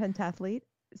 Modern pentathlete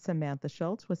Samantha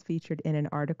Schultz was featured in an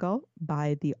article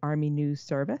by the Army News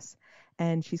Service,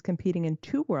 and she's competing in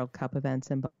 2 World Cup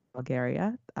events in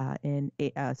Bulgaria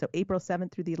so April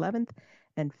 7th through the 11th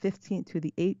and 15th through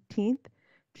the 18th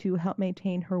to help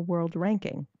maintain her world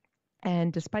ranking.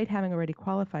 And despite having already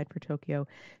qualified for Tokyo,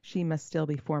 she must still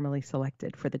be formally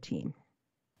selected for the team.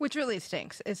 Which really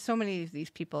stinks. So many of these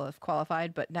people have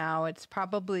qualified, but now it's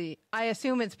probably, I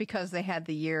assume it's because they had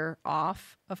the year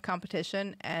off of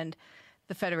competition and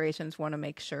the federations want to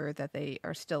make sure that they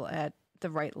are still at the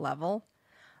right level.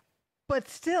 But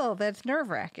still, that's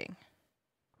nerve-wracking.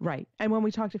 Right. And when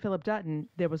we talked to Philip Dutton,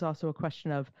 there was also a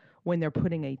question of when they're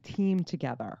putting a team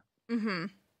together. Mm-hmm.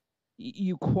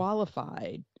 You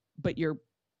qualified, but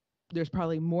there's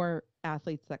probably more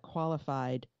athletes that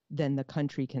qualified than the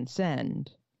country can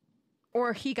send.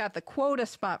 Or he got the quota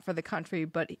spot for the country,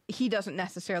 but he doesn't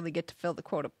necessarily get to fill the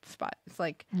quota spot. It's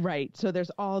like... Right. So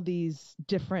there's all these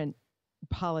different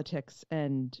politics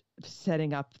and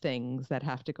setting up things that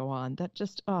have to go on that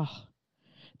just,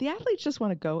 the athletes just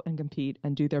want to go and compete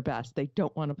and do their best. They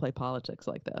don't want to play politics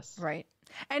like this. Right.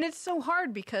 And it's so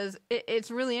hard because it's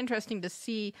really interesting to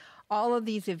see all of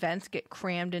these events get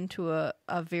crammed into a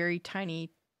very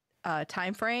tiny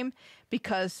time frame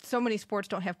because so many sports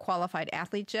don't have qualified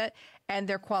athletes yet, and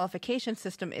their qualification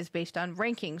system is based on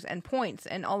rankings and points.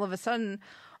 And all of a sudden,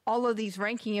 all of these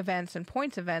ranking events and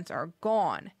points events are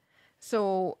gone.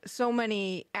 So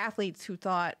many athletes who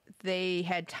thought they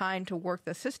had time to work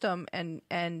the system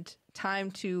and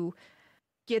time to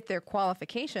get their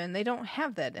qualification, they don't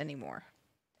have that anymore.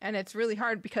 And it's really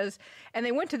hard and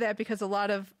they went to that because a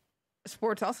lot of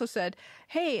sports also said,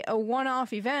 hey, a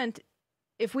one-off event,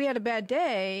 if we had a bad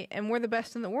day and we're the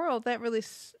best in the world, that really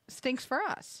stinks for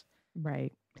us.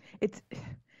 Right. It's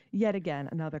yet again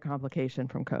another complication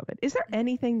from COVID. Is there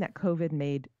anything that COVID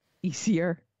made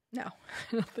easier? No,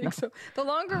 I don't think so. The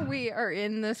longer we are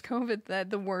in this COVID,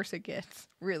 the worse it gets,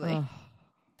 really.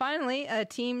 Finally,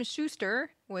 Team Shuster,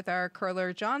 with our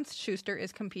curler John Shuster,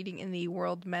 is competing in the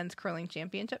World Men's Curling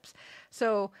Championships.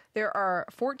 So there are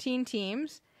 14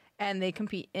 teams, and they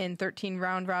compete in 13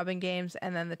 round-robin games,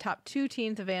 and then the top 2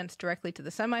 teams advance directly to the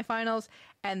semifinals,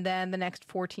 and then the next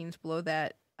 4 teams below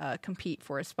that compete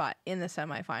for a spot in the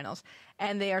semifinals.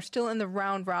 And they are still in the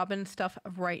round-robin stuff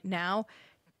right now.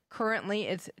 Currently,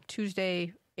 it's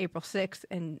Tuesday, April 6th,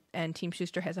 and Team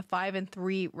Shuster has a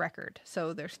 5-3 record.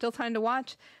 So there's still time to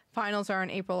watch. Finals are on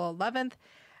April 11th.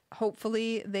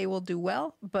 Hopefully, they will do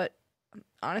well. But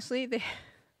honestly, the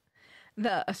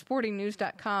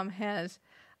sportingnews.com has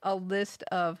a list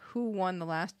of who won the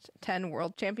last 10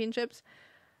 world championships.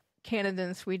 Canada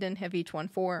and Sweden have each won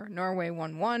 4. Norway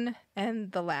won 1.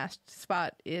 And the last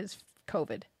spot is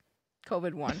COVID.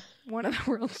 COVID won one of the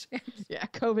world champs. Yeah,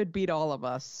 COVID beat all of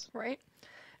us. Right.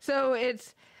 So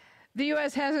the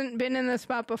U.S. hasn't been in this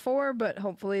spot before, but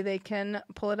hopefully they can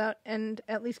pull it out and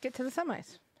at least get to the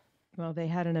semis. Well, they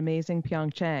had an amazing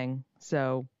Pyeongchang,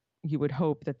 so you would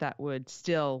hope that would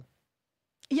still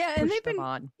push them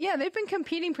on. Yeah, they've been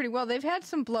competing pretty well. They've had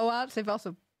some blowouts. They've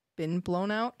also been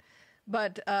blown out,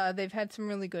 But they've had some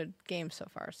really good games so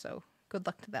far, so good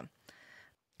luck to them.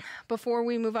 Before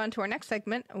we move on to our next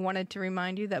segment, I wanted to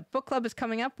remind you that book club is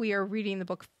coming up. We are reading the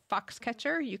book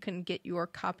Foxcatcher. You can get your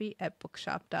copy at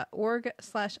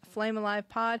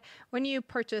bookshop.org/flamealivepod. When you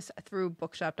purchase through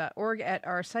bookshop.org at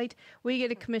our site, we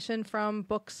get a commission from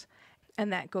books,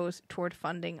 and that goes toward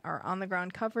funding our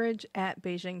on-the-ground coverage at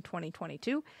Beijing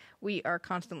 2022. We are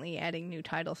constantly adding new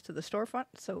titles to the storefront,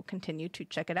 so continue to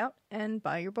check it out and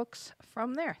buy your books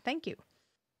from there. Thank you.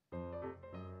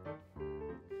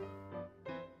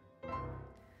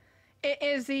 It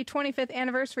is the 25th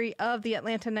anniversary of the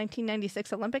Atlanta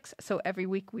 1996 Olympics, so every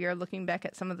week we are looking back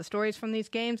at some of the stories from these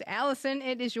games. Alison,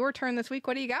 it is your turn this week.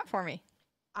 What do you got for me?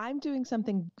 I'm doing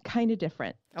something kind of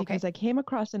different because I came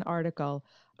across an article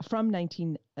from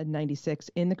 1996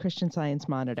 in the Christian Science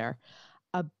Monitor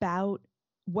about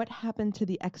what happened to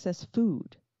the excess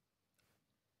food.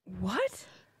 What?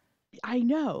 I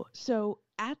know. So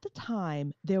at the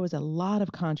time, there was a lot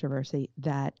of controversy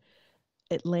that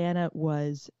Atlanta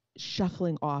was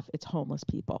shuffling off its homeless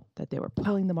people, that they were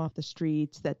pulling them off the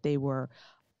streets, that they were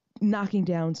knocking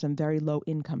down some very low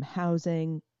income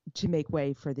housing to make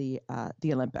way for the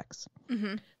Olympics.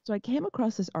 Mm-hmm. So I came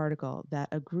across this article that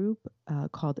a group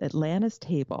called Atlanta's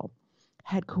Table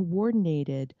had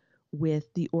coordinated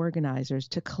with the organizers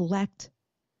to collect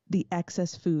the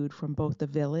excess food from both the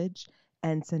village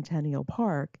and Centennial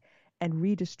Park and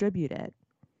redistribute it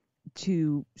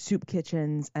to soup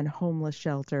kitchens and homeless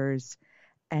shelters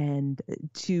and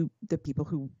to the people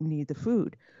who need the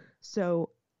food.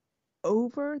 So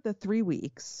over the 3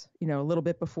 weeks, a little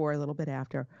bit before, a little bit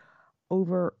after,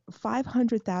 over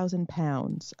 500,000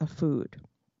 pounds of food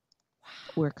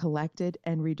were collected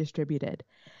and redistributed.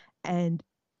 And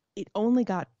it only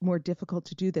got more difficult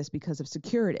to do this because of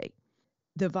security.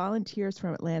 The volunteers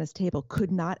from Atlanta's Table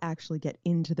could not actually get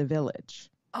into the village.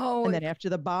 Oh, and then after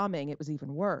the bombing, it was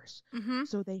even worse. Mm-hmm.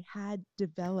 So they had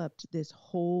developed this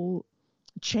whole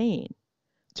chain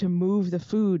to move the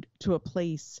food to a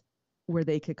place where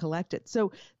they could collect it.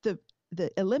 So the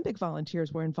Olympic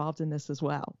volunteers were involved in this as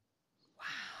well.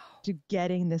 Wow. To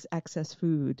getting this excess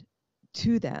food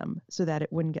to them so that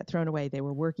it wouldn't get thrown away. They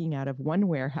were working out of one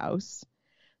warehouse.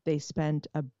 They spent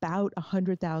about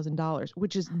 $100,000,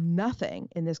 which is nothing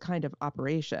in this kind of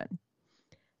operation,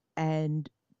 and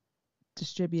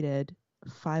distributed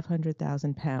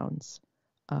 500,000 pounds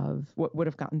of what would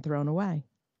have gotten thrown away.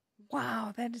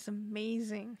 Wow, that is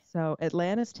amazing. So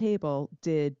Atlanta's Table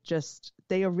they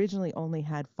originally only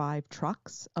had 5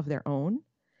 trucks of their own.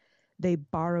 They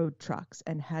borrowed trucks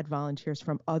and had volunteers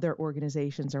from other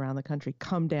organizations around the country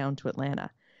come down to Atlanta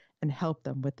and help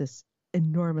them with this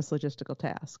enormous logistical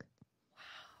task. Wow.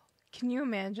 Can you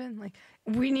imagine? Like,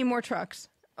 we need more trucks.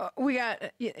 We got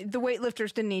the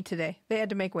weightlifters didn't eat today. They had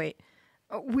to make weight.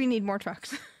 We need more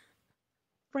trucks.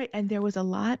 Right. And there was a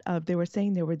lot of, they were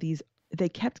saying there were they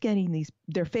kept getting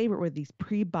their favorite were these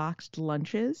pre-boxed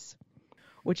lunches,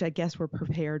 which I guess were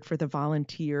prepared for the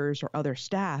volunteers or other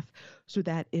staff so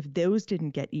that if those didn't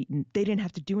get eaten, they didn't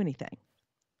have to do anything.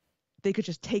 They could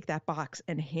just take that box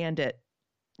and hand it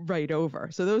right over.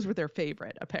 So those were their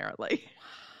favorite, apparently.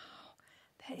 Wow.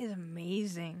 That is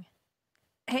amazing.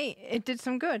 Hey, it did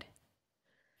some good.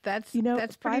 That's pretty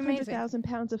amazing. 500,000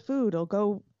 pounds of food will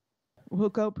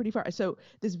go pretty far. So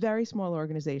this very small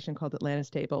organization called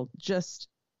Atlanta's Table just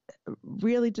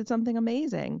really did something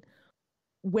amazing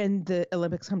when the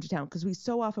Olympics come to town, because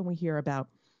so often we hear about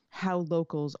how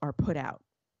locals are put out.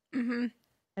 Mm-hmm.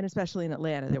 And especially in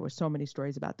Atlanta, there were so many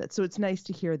stories about that. So it's nice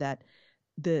to hear that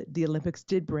the Olympics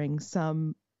did bring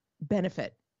some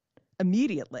benefit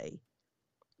immediately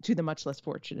to the much less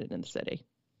fortunate in the city.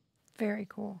 Very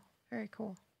cool. Very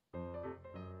cool.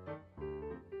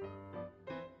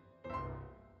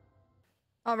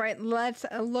 All right, let's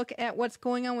look at what's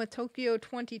going on with Tokyo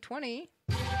 2020.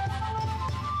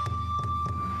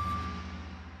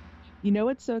 You know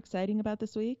what's so exciting about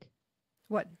this week?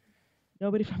 What?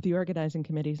 Nobody from the organizing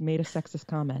committees made a sexist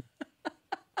comment.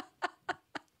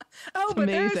 Oh, but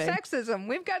there's sexism.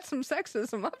 We've got some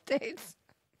sexism updates.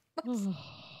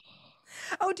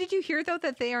 Oh, did you hear, though,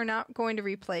 that they are not going to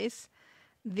replace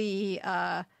the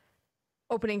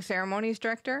opening ceremonies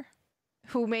director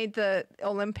who made the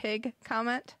Olympic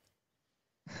comment?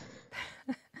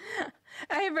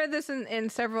 I have read this in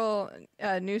several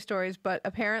news stories, but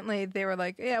apparently they were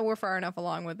like, yeah, we're far enough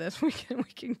along with this. We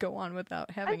can go on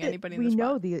without having anybody in the spot. We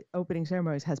know the opening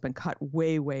ceremonies has been cut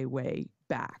way, way, way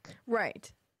back.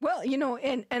 Right. Well,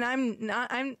 and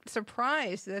I'm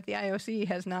surprised that the IOC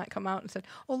has not come out and said,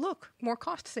 oh, look, more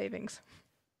cost savings.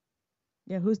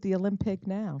 Yeah, who's the Olympic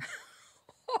now?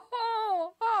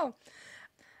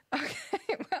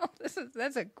 Okay, well,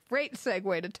 that's a great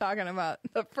segue to talking about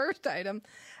the first item.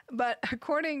 But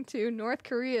according to North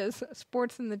Korea's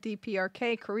Sports in the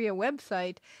DPRK Korea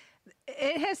website,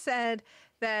 it has said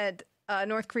that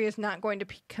North Korea is not going to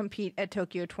compete at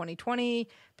Tokyo 2020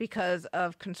 because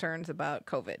of concerns about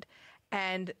COVID.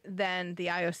 And then the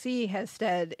IOC has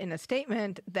said in a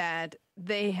statement that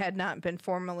they had not been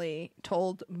formally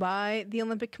told by the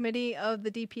Olympic Committee of the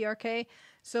DPRK,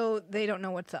 so they don't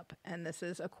know what's up. And this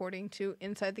is according to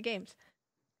Inside the Games.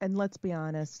 And let's be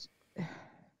honest,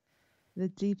 the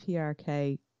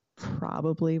DPRK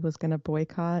probably was going to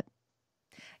boycott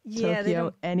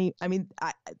Tokyo.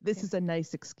 This is a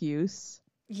nice excuse.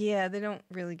 Yeah, they don't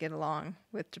really get along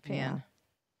with Japan.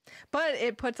 Yeah. But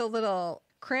it puts a little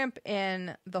crimp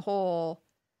in the whole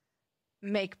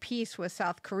make peace with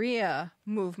South Korea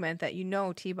movement that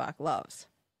T-Bach loves.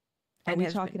 Are we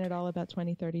talking at all about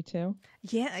 2032?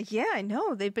 Yeah, I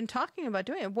know. They've been talking about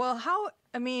doing it. Well,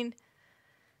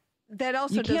 that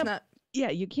also does not...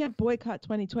 Yeah, you can't boycott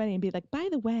 2020 and be like, by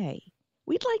the way,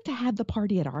 we'd like to have the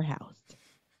party at our house.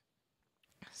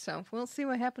 So we'll see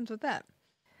what happens with that.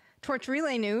 Torch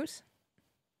relay news.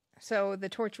 So the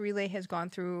torch relay has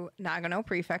gone through Nagano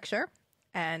Prefecture,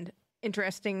 and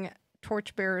interesting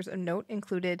torchbearers of note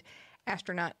included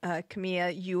astronaut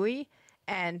Kamiya Yui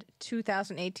and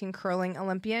 2018 curling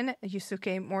Olympian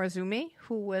Yusuke Morizumi,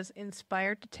 who was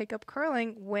inspired to take up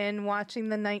curling when watching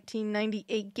the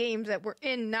 1998 games that were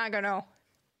in Nagano.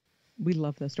 We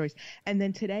love those stories. And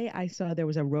then today I saw there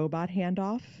was a robot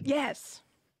handoff. Yes.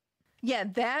 Yeah,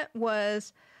 that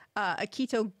was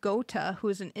Akito Gota, who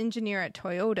is an engineer at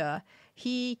Toyota.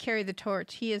 He carried the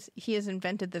torch. He has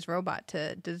invented this robot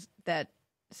that's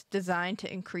designed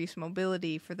to increase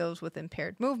mobility for those with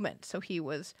impaired movement. So he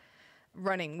was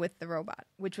running with the robot,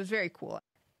 which was very cool.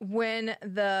 When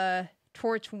the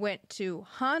torch went to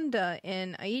Honda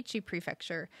in Aichi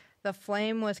Prefecture, the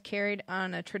flame was carried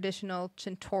on a traditional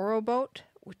Chintoro boat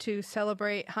to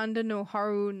celebrate Honda no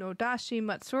Haru no Dashi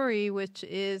Matsuri, which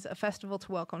is a festival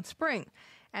to welcome spring.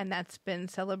 And that's been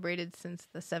celebrated since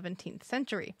the 17th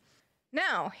century.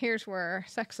 Now, here's where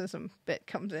sexism bit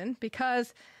comes in,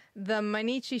 because the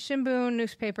Mainichi Shimbun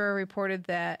newspaper reported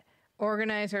that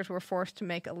organizers were forced to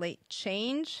make a late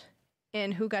change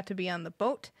in who got to be on the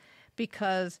boat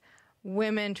because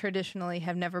women traditionally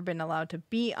have never been allowed to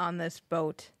be on this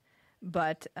boat,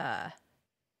 but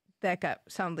that got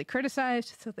soundly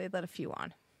criticized, so they let a few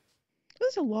on.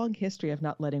 There's a long history of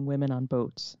not letting women on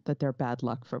boats, that they're bad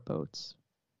luck for boats.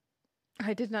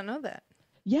 I did not know that.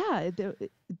 Yeah,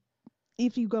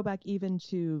 if you go back even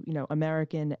to,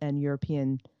 American and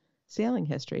European sailing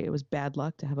history, it was bad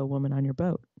luck to have a woman on your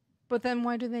boat. But then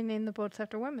why do they name the boats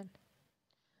after women?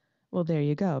 Well, there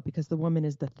you go, because the woman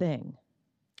is the thing.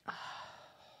 Oh,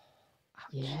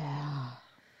 yeah.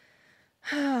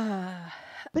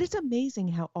 But it's amazing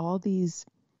how these,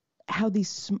 I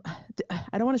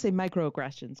don't want to say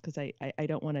microaggressions, because I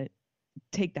don't want to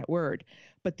take that word,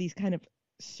 but these kind of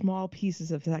small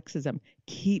pieces of sexism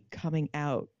keep coming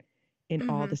out in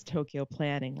all this Tokyo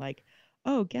planning. Like,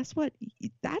 oh, guess what?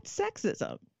 That's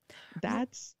sexism.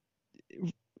 That's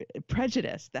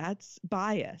prejudice. That's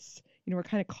bias. We're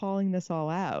kind of calling this all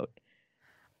out,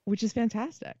 which is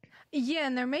fantastic. Yeah,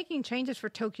 and they're making changes for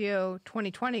Tokyo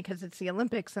 2020 because it's the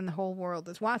Olympics and the whole world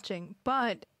is watching.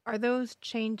 But are those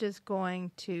changes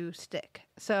going to stick?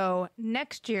 So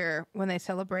next year, when they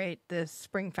celebrate this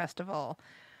spring festival,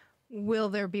 will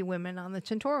there be women on the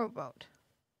Chintoro boat?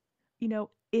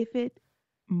 If it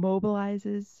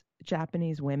mobilizes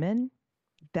Japanese women,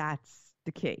 that's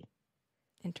the key.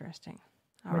 Interesting.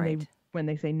 All right. When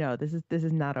they say, no, this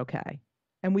is not okay.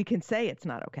 And we can say it's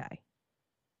not okay.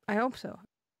 I hope so.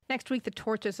 Next week, the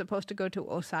torch is supposed to go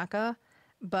to Osaka,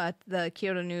 but the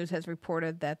Kyoto News has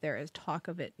reported that there is talk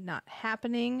of it not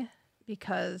happening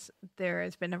because there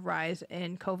has been a rise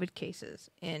in COVID cases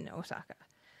in Osaka.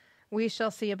 We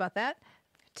shall see about that.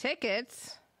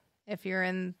 Tickets, if you're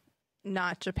in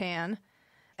not Japan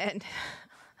and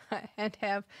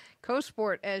have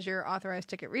CoSport as your authorized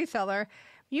ticket reseller,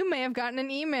 you may have gotten an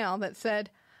email that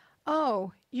said,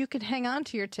 oh, you could hang on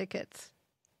to your tickets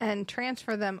and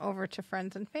transfer them over to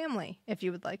friends and family if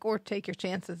you would like, or take your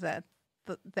chances that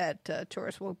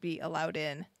tourists will be allowed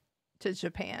in to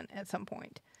Japan at some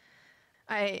point.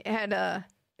 I had a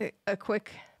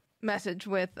quick message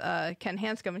with Ken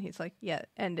Hanscom, and he's like, yeah,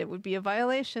 and it would be a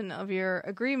violation of your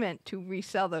agreement to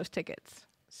resell those tickets.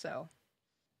 So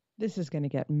this is going to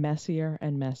get messier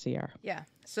and messier. Yeah.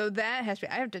 So that has to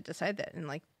be, I have to decide that in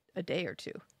like a day or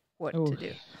two, what to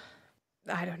do.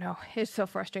 I don't know. It's so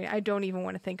frustrating. I don't even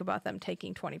want to think about them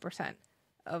taking 20%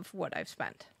 of what I've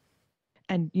spent.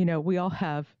 And, we all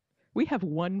have We have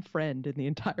one friend in the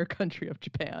entire country of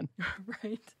Japan.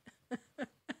 Right.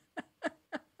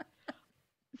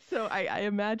 So I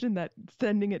imagine that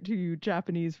sending it to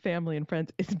Japanese family and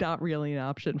friends is not really an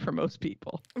option for most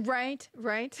people. Right.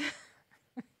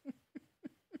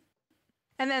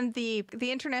 And then the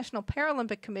International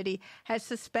Paralympic Committee has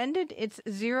suspended its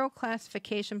zero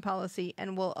classification policy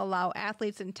and will allow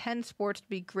athletes in 10 sports to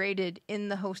be graded in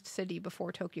the host city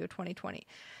before Tokyo 2020.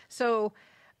 So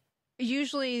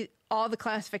usually all the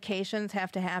classifications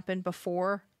have to happen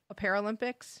before a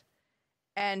Paralympics.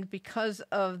 And because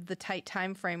of the tight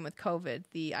time frame with COVID,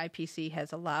 the IPC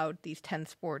has allowed these 10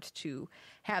 sports to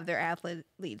have their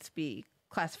athletes be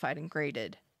classified and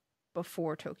graded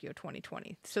before Tokyo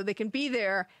 2020. So they can be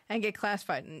there and get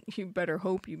classified, and you better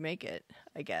hope you make it,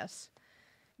 I guess.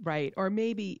 Right. Or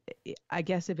maybe, I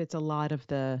guess if it's a lot of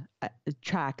the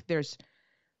track, there's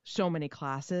so many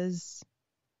classes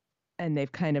and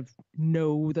they've kind of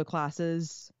know the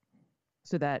classes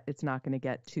so that it's not going to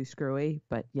get too screwy.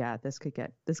 But yeah, this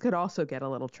could also get a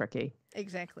little tricky.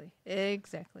 Exactly.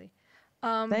 Thanks,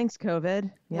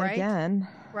 COVID. Right? Again.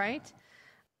 Right.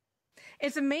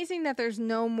 It's amazing that there's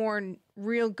no more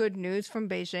real good news from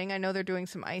Beijing. I know they're doing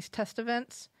some ice test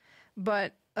events,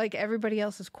 but like everybody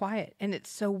else is quiet. And it's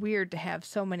so weird to have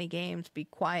so many games be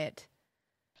quiet.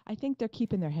 I think they're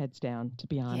keeping their heads down, to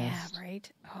be honest. Yeah,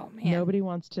 right? Oh, man. Nobody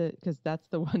wants to, because that's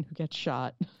the one who gets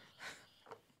shot.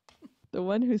 The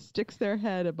one who sticks their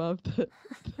head above the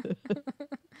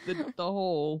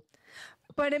hole.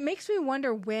 But it makes me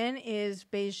wonder, when is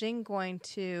Beijing going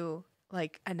to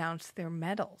like announce their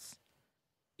medals?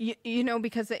 You know,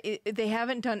 because they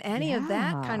haven't done any of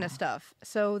that kind of stuff.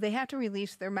 So they have to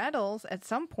release their medals at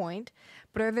some point.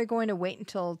 But are they going to wait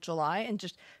until July and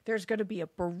just, there's going to be a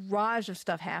barrage of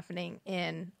stuff happening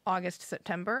in August,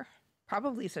 September?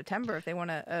 Probably September if they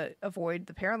want to avoid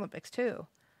the Paralympics too.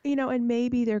 You know, and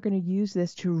maybe they're going to use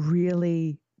this to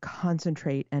really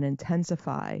concentrate and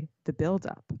intensify the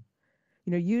buildup.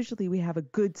 You know, usually we have a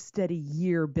good steady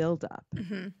year buildup.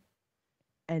 Mm-hmm.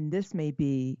 And this may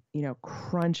be, you know,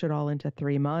 crunch it all into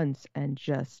 3 months and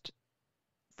just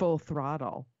full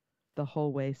throttle the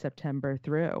whole way September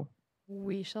through.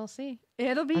 We shall see.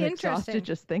 It'll be I'm interesting. Exhausted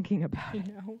just thinking about it.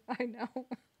 I know.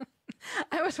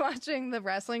 I was watching the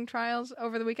wrestling trials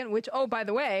over the weekend, which, oh, by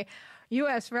the way,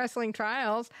 U.S. wrestling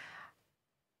trials,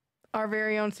 our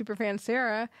very own superfan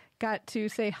Sarah got to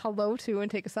say hello to and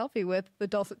take a selfie with the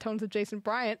dulcet tones of Jason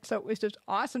Bryant. So it was just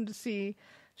awesome to see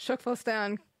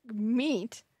TKFLASTANIs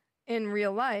meet in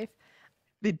real life.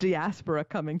 The diaspora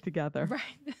coming together.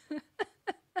 Right.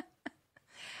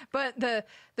 But the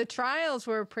trials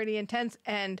were pretty intense,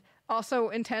 and also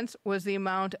intense was the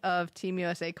amount of Team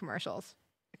USA commercials,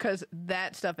 because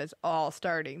that stuff is all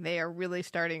starting. They are really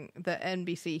starting. The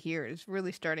NBC here is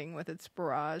really starting with its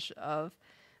barrage of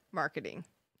marketing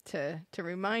to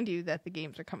remind you that the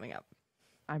games are coming up.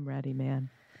 I'm ready, man.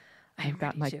 I've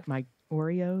got ready my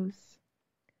Oreos.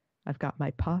 I've got my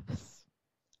puffs.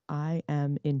 I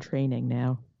am in training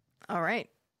now. All right.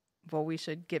 Well, we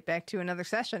should get back to another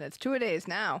session. It's 2-a-days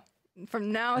now,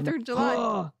 from now through July.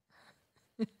 Oh.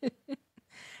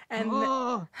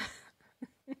 All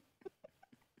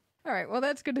right. Well,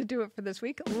 that's going to do it for this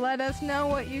week. Let us know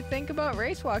what you think about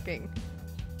race walking.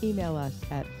 Email us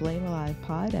at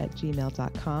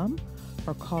flamealivepod@gmail.com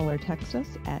or call or text us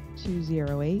at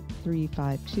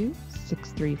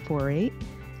 208-352-6348.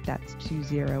 That's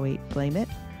 208-FLAME-IT.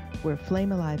 We're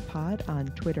Flame Alive Pod on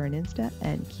Twitter and Insta,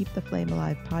 and Keep the Flame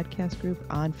Alive podcast group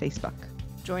on Facebook.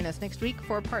 Join us next week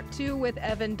for part 2 with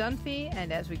Evan Dunfee.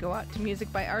 And as we go out to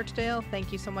music by Archdale,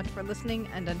 thank you so much for listening.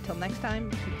 And until next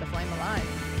time, keep the flame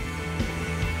alive.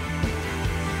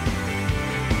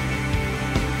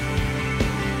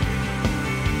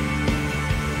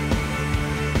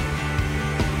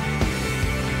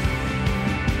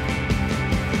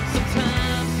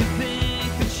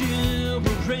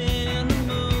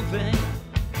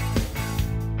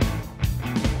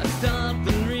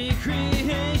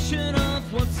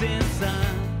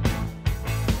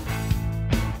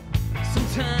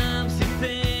 Sometimes you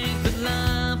think that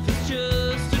life is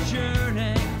just a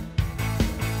journey.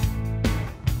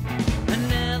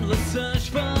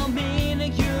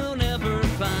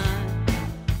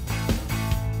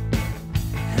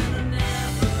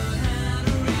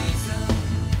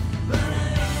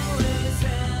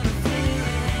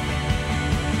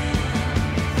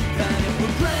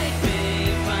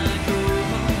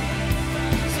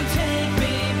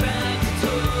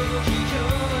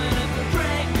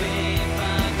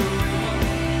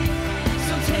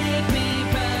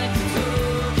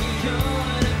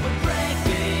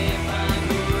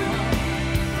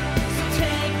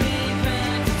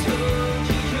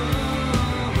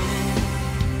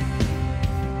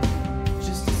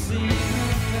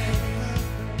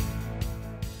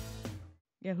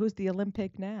 who's the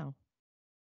Olympic now?